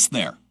your list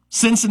there?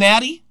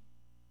 Cincinnati?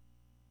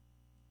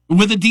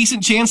 With a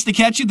decent chance to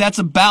catch you, that's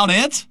about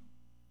it.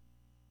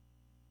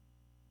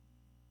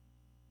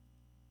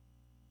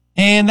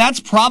 And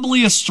that's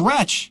probably a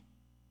stretch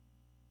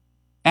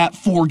at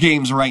 4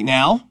 games right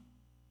now.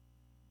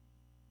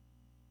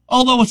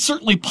 Although it's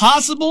certainly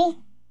possible.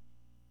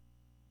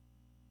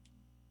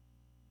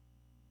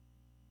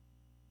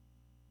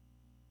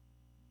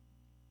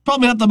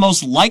 Probably not the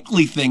most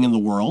likely thing in the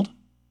world.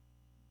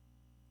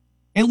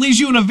 It leaves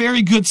you in a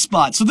very good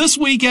spot. So this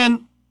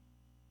weekend,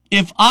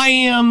 if I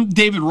am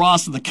David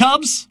Ross of the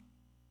Cubs,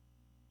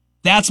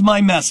 that's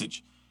my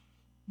message.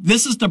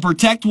 This is to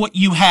protect what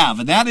you have,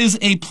 and that is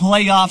a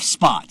playoff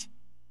spot.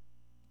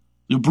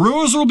 The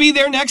Brewers will be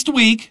there next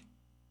week.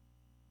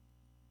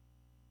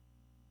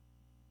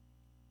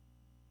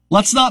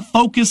 Let's not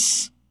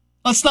focus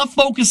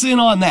in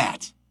on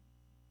that.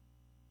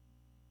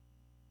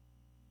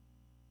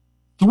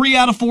 3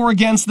 out of 4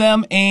 against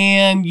them,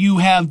 and you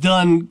have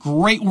done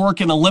great work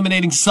in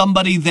eliminating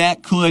somebody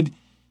that could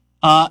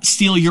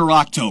steal your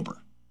October.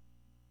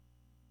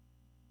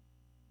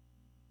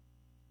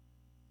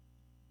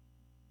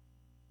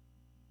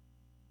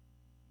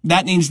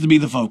 That needs to be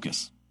the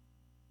focus.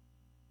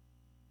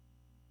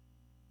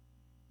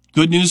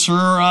 Good news for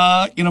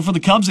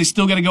the Cubs. They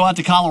still got to go out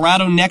to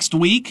Colorado next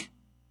week.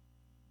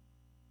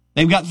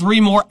 They've got 3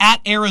 more at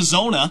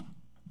Arizona.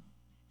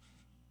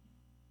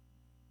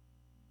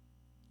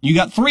 You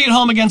got 3 at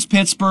home against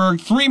Pittsburgh,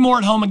 3 more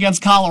at home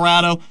against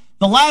Colorado.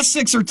 The last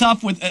 6 are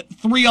tough with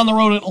 3 on the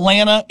road at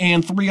Atlanta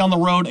and 3 on the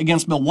road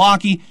against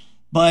Milwaukee.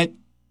 But,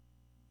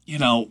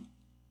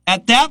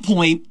 at that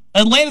point,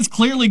 Atlanta's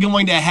clearly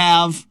going to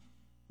have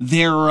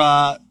their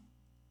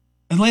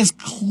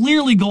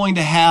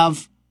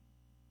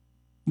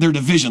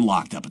division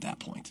locked up at that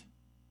point.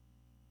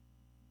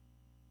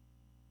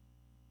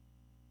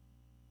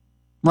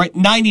 Right,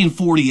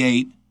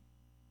 90-48.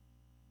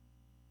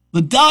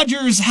 The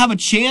Dodgers have a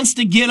chance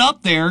to get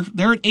up there.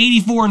 They're at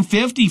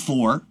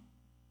 84-54.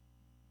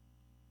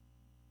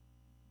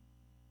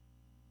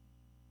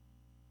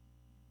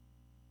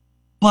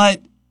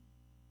 But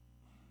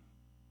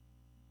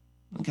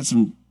I got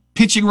some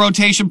pitching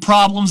rotation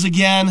problems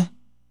again,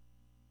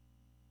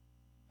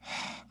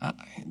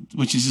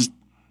 which is just,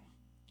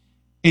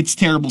 it's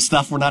terrible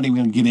stuff. We're not even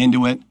going to get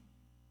into it.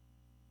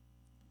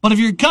 But if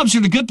your Cubs are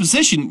in a good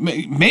position,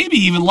 maybe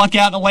even luck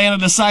out Atlanta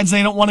decides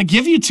they don't want to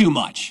give you too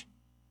much.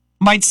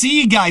 Might see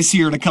you guys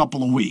here in a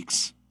couple of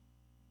weeks.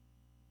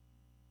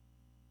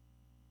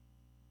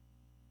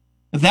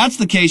 If that's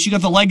the case, you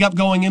got the leg up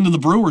going into the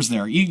Brewers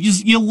there.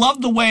 You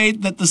love the way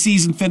that the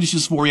season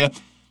finishes for you.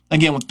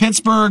 Again, with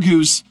Pittsburgh,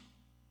 who's,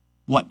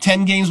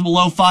 10 games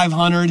below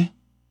 500.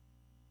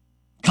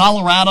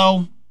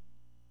 Colorado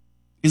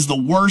is the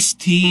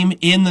worst team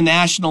in the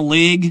National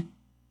League.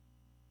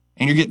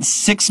 And you're getting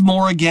 6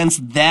 more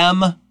against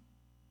them.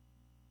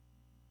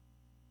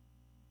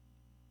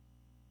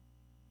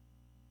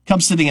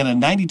 Cubs sitting at a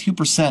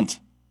 92%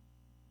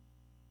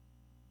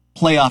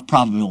 playoff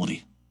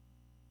probability.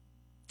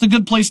 It's a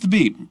good place to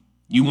be.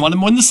 You want to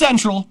win the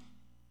Central,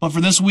 but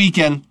for this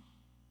weekend,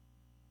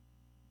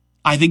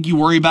 I think you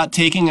worry about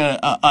taking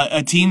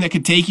a team that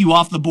could take you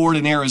off the board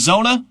in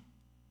Arizona,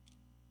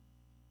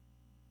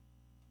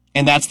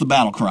 and that's the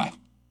battle cry.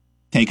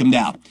 Take them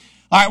down.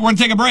 All right, we're going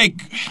to take a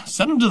break.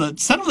 Send them to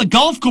the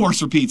golf course,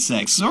 for Pete's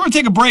sake. So we're going to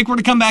take a break. We're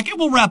going to come back, and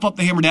we'll wrap up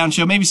the Hammer Down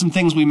Show. Maybe some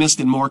things we missed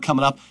and more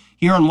coming up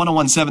here on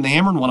 101.7 The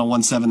Hammer and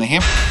 101.7 The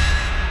Hammer.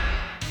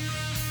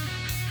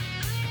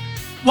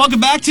 Welcome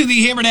back to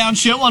the Hammer Down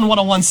Show on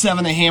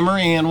 101.7 The Hammer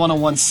and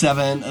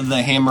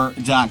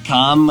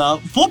 101.7thehammer.com.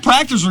 Full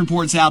practice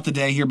reports out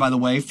today here, by the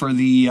way, for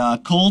the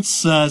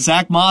Colts.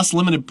 Zach Moss,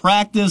 limited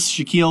practice.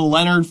 Shaquille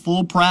Leonard,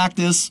 full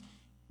practice.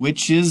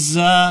 Which is,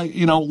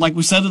 like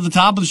we said at the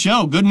top of the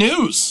show, good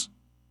news.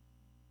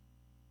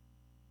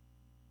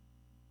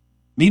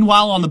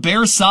 Meanwhile, on the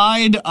Bears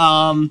side,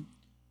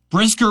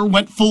 Brisker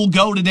went full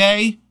go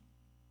today.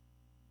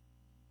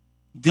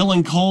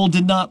 Dylan Cole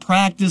did not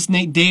practice.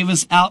 Nate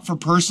Davis out for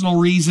personal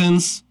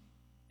reasons.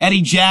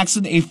 Eddie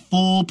Jackson, a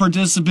full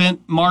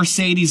participant.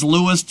 Mercedes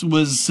Lewis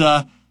was,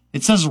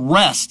 it says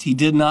rest. He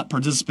did not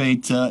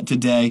participate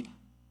today.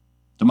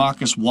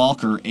 DeMarcus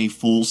Walker, a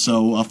full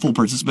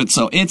participant.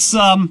 So it's,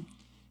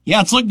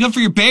 it's looking good for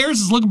your Bears.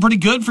 It's looking pretty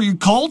good for your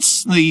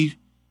Colts. The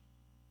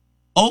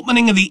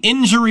opening of the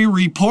injury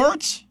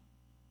report,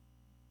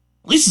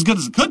 at least as good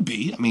as it could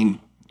be. I mean,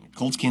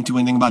 Colts can't do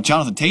anything about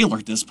Jonathan Taylor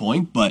at this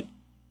point, but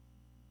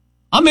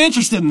I'm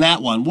interested in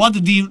that one. We'll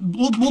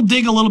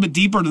dig a little bit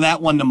deeper into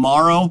that one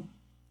tomorrow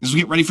as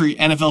we get ready for your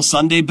NFL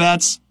Sunday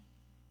bets.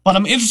 But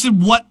I'm interested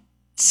in what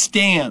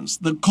stands.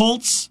 The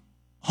Colts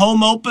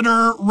home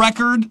opener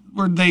record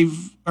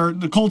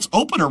the Colts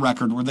opener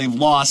record where they've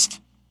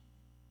lost,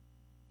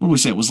 what did we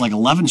say? It was like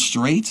 11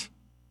 straight?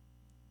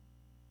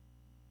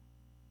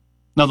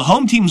 Now, the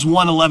home team's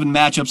won 11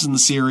 matchups in the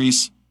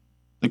series.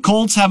 The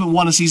Colts haven't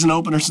won a season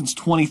opener since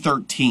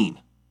 2013.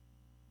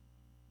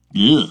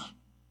 Ugh.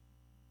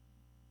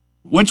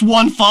 Which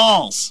one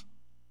falls?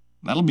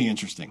 That'll be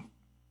interesting.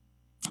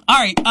 All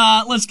right,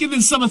 let's get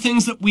into some of the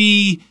things that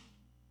we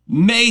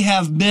may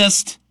have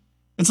missed.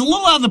 It's a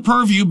little out of the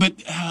purview,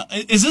 but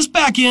is this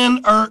back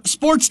in? Are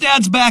Sports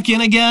Dads back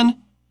in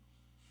again?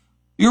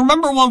 You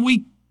remember when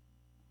we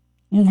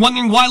were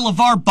wondering why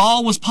LeVar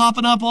Ball was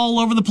popping up all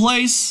over the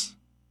place?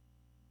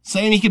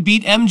 Saying he could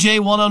beat MJ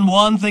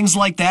one-on-one, things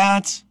like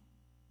that.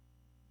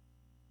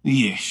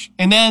 Yeesh.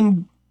 And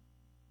then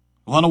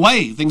went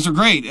away. Things are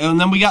great.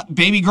 And then we got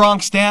Baby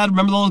Gronk's dad.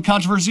 Remember the little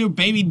controversy with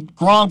Baby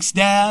Gronk's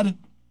dad?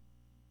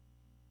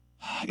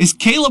 Is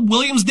Caleb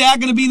Williams' dad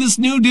going to be this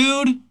new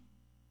dude?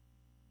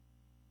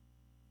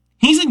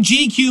 He's in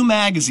GQ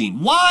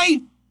magazine.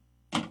 Why?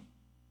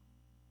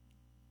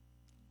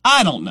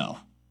 I don't know.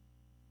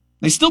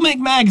 They still make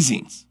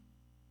magazines.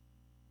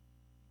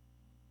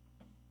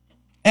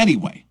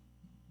 Anyway,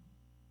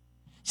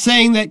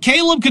 saying that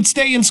Caleb could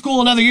stay in school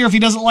another year if he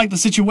doesn't like the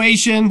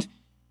situation.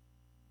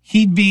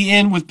 He'd be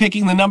in with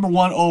picking the number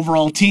 1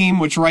 overall team,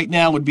 which right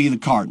now would be the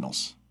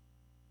Cardinals.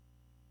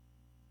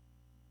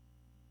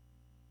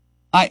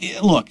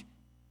 Look,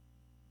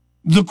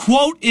 the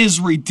quote is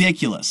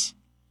ridiculous.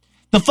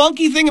 The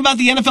funky thing about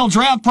the NFL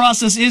draft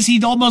process is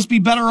he'd almost be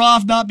better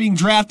off not being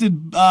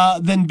drafted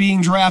than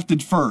being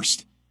drafted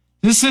first.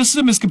 This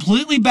system is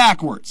completely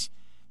backwards.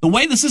 The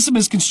way the system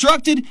is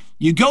constructed,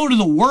 you go to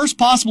the worst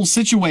possible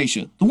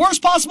situation, the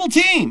worst possible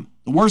team,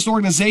 the worst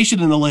organization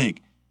in the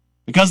league,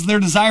 because of their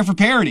desire for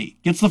parity,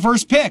 gets the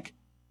first pick.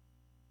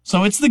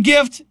 So it's the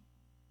gift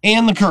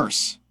and the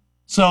curse.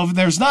 So if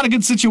there's not a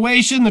good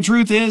situation, the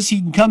truth is he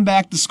can come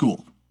back to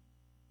school.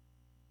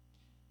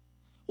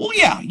 Well,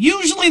 yeah,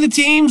 usually the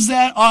teams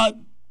that are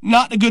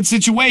not in a good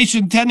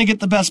situation tend to get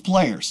the best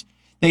players.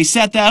 They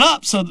set that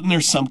up so that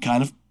there's some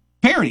kind of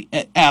parity.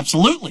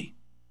 Absolutely.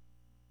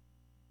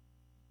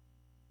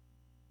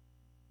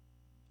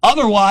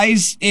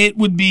 Otherwise, it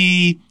would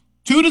be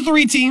 2 to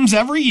 3 teams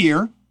every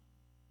year.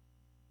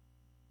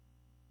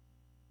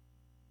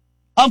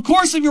 Of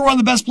course, if you're one of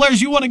the best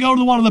players, you want to go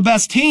to one of the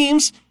best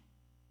teams.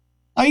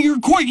 I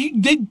mean,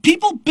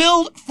 people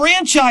build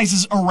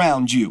franchises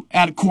around you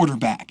at a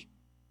quarterback.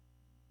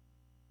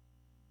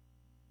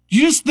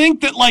 You just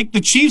think that, like,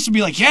 the Chiefs would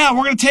be like, yeah,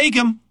 we're going to take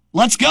him.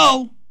 Let's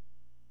go.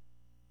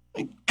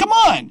 Like, come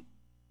on.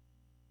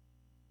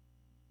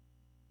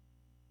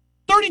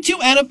 32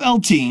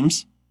 NFL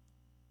teams.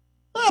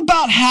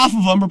 About half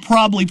of them are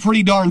probably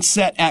pretty darn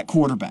set at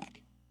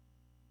quarterback.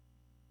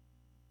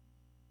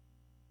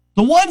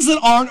 The ones that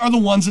aren't are the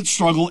ones that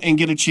struggle and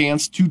get a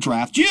chance to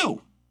draft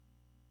you.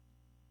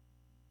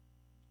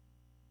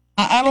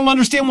 I don't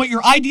understand what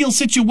your ideal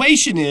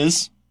situation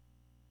is.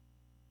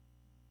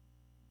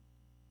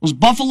 Was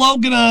Buffalo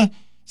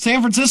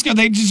San Francisco,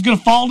 they just gonna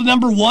fall to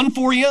number 1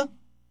 for you?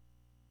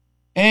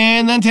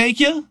 And then take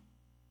you?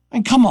 I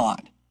mean, come on.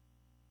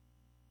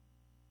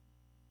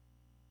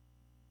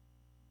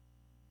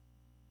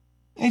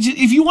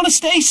 If you want to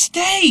stay,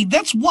 stay.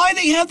 That's why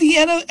they have the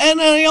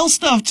NIL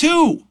stuff,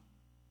 too.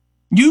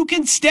 You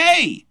can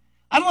stay.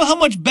 I don't know how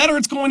much better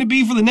it's going to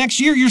be for the next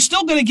year. You're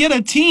still going to get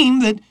a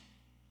team that,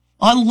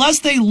 unless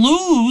they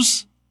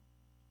lose,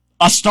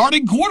 a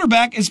starting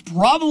quarterback is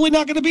probably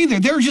not going to be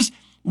there. They're just,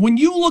 when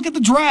you look at the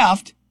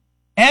draft,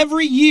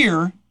 every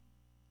year,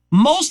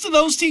 most of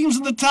those teams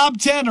in the top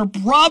 10 are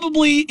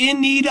probably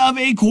in need of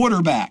a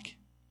quarterback.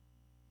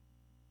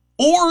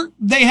 or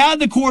they had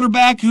the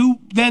quarterback who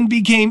then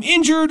became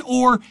injured,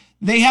 or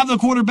they have the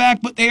quarterback,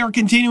 but they are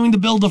continuing to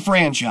build a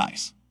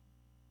franchise.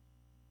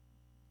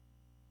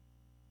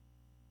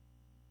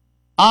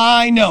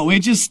 I know, it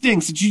just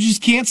stinks that you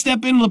just can't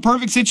step into the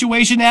perfect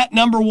situation at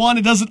number one.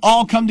 It doesn't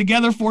all come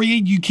together for you.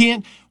 You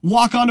can't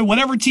walk onto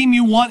whatever team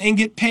you want and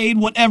get paid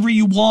whatever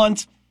you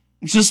want.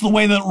 It's just the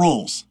way that it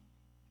rolls.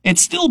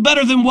 It's still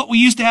better than what we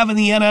used to have in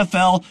the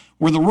NFL,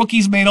 where the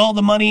rookies made all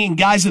the money and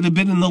guys that have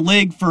been in the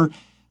league for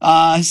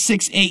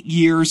 6-8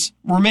 years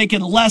were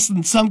making less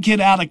than some kid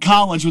out of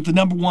college with the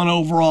number one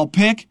overall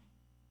pick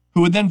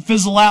who would then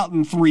fizzle out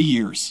in 3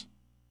 years.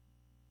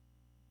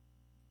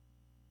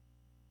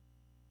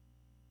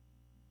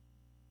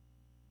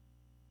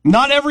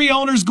 Not every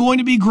owner is going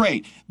to be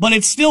great, but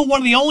it's still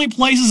one of the only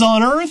places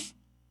on earth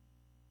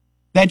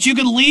that you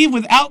can leave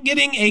without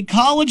getting a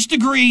college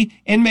degree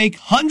and make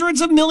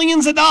hundreds of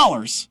millions of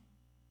dollars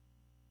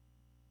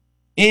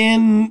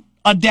in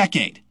a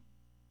decade.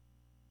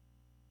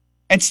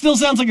 It still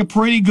sounds like a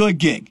pretty good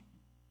gig.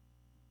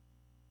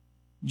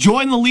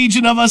 Join the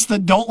legion of us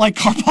that don't like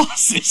car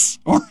bosses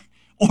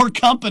or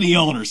company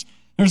owners.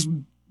 There's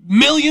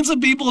millions of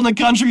people in the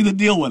country that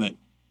deal with it.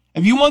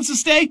 If you want to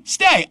stay,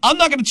 stay. I'm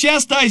not going to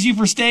chastise you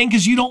for staying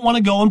because you don't want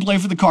to go and play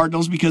for the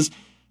Cardinals because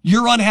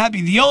you're unhappy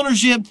with the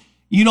ownership,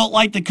 you don't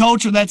like the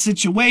coach or that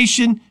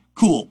situation.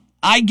 Cool.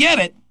 I get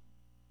it.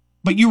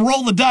 But you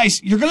roll the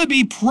dice, you're going to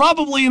be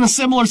probably in a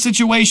similar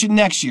situation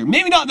next year.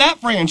 Maybe not that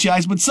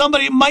franchise, but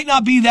somebody might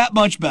not be that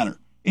much better.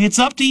 It's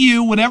up to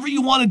you. Whatever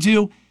you want to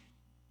do,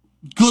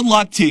 good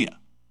luck to you.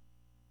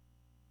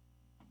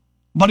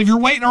 But if you're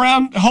waiting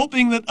around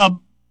hoping that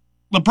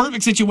the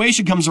perfect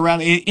situation comes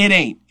around, it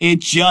ain't. It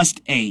just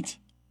ain't.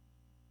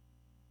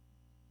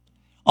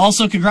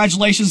 Also,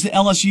 congratulations to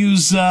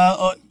LSU's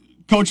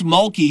Coach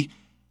Mulkey.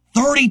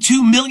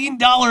 $32 million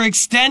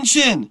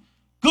extension.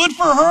 Good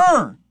for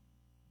her.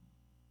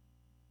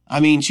 I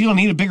mean, she don't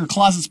need a bigger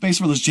closet space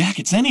for those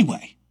jackets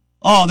anyway.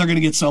 Oh, they're going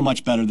to get so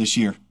much better this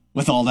year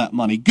with all that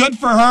money. Good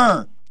for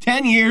her.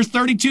 10 years,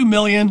 $32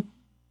 million.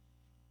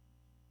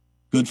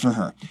 Good for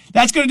her.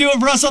 That's going to do it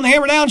for us on the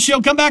Hammer Down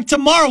Show. Come back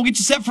tomorrow. We'll get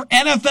you set for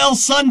NFL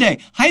Sunday.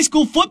 High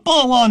school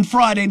football on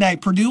Friday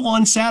night. Purdue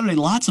on Saturday.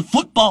 Lots of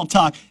football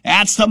talk.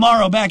 That's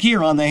tomorrow back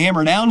here on the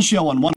Hammer Down Show on 1.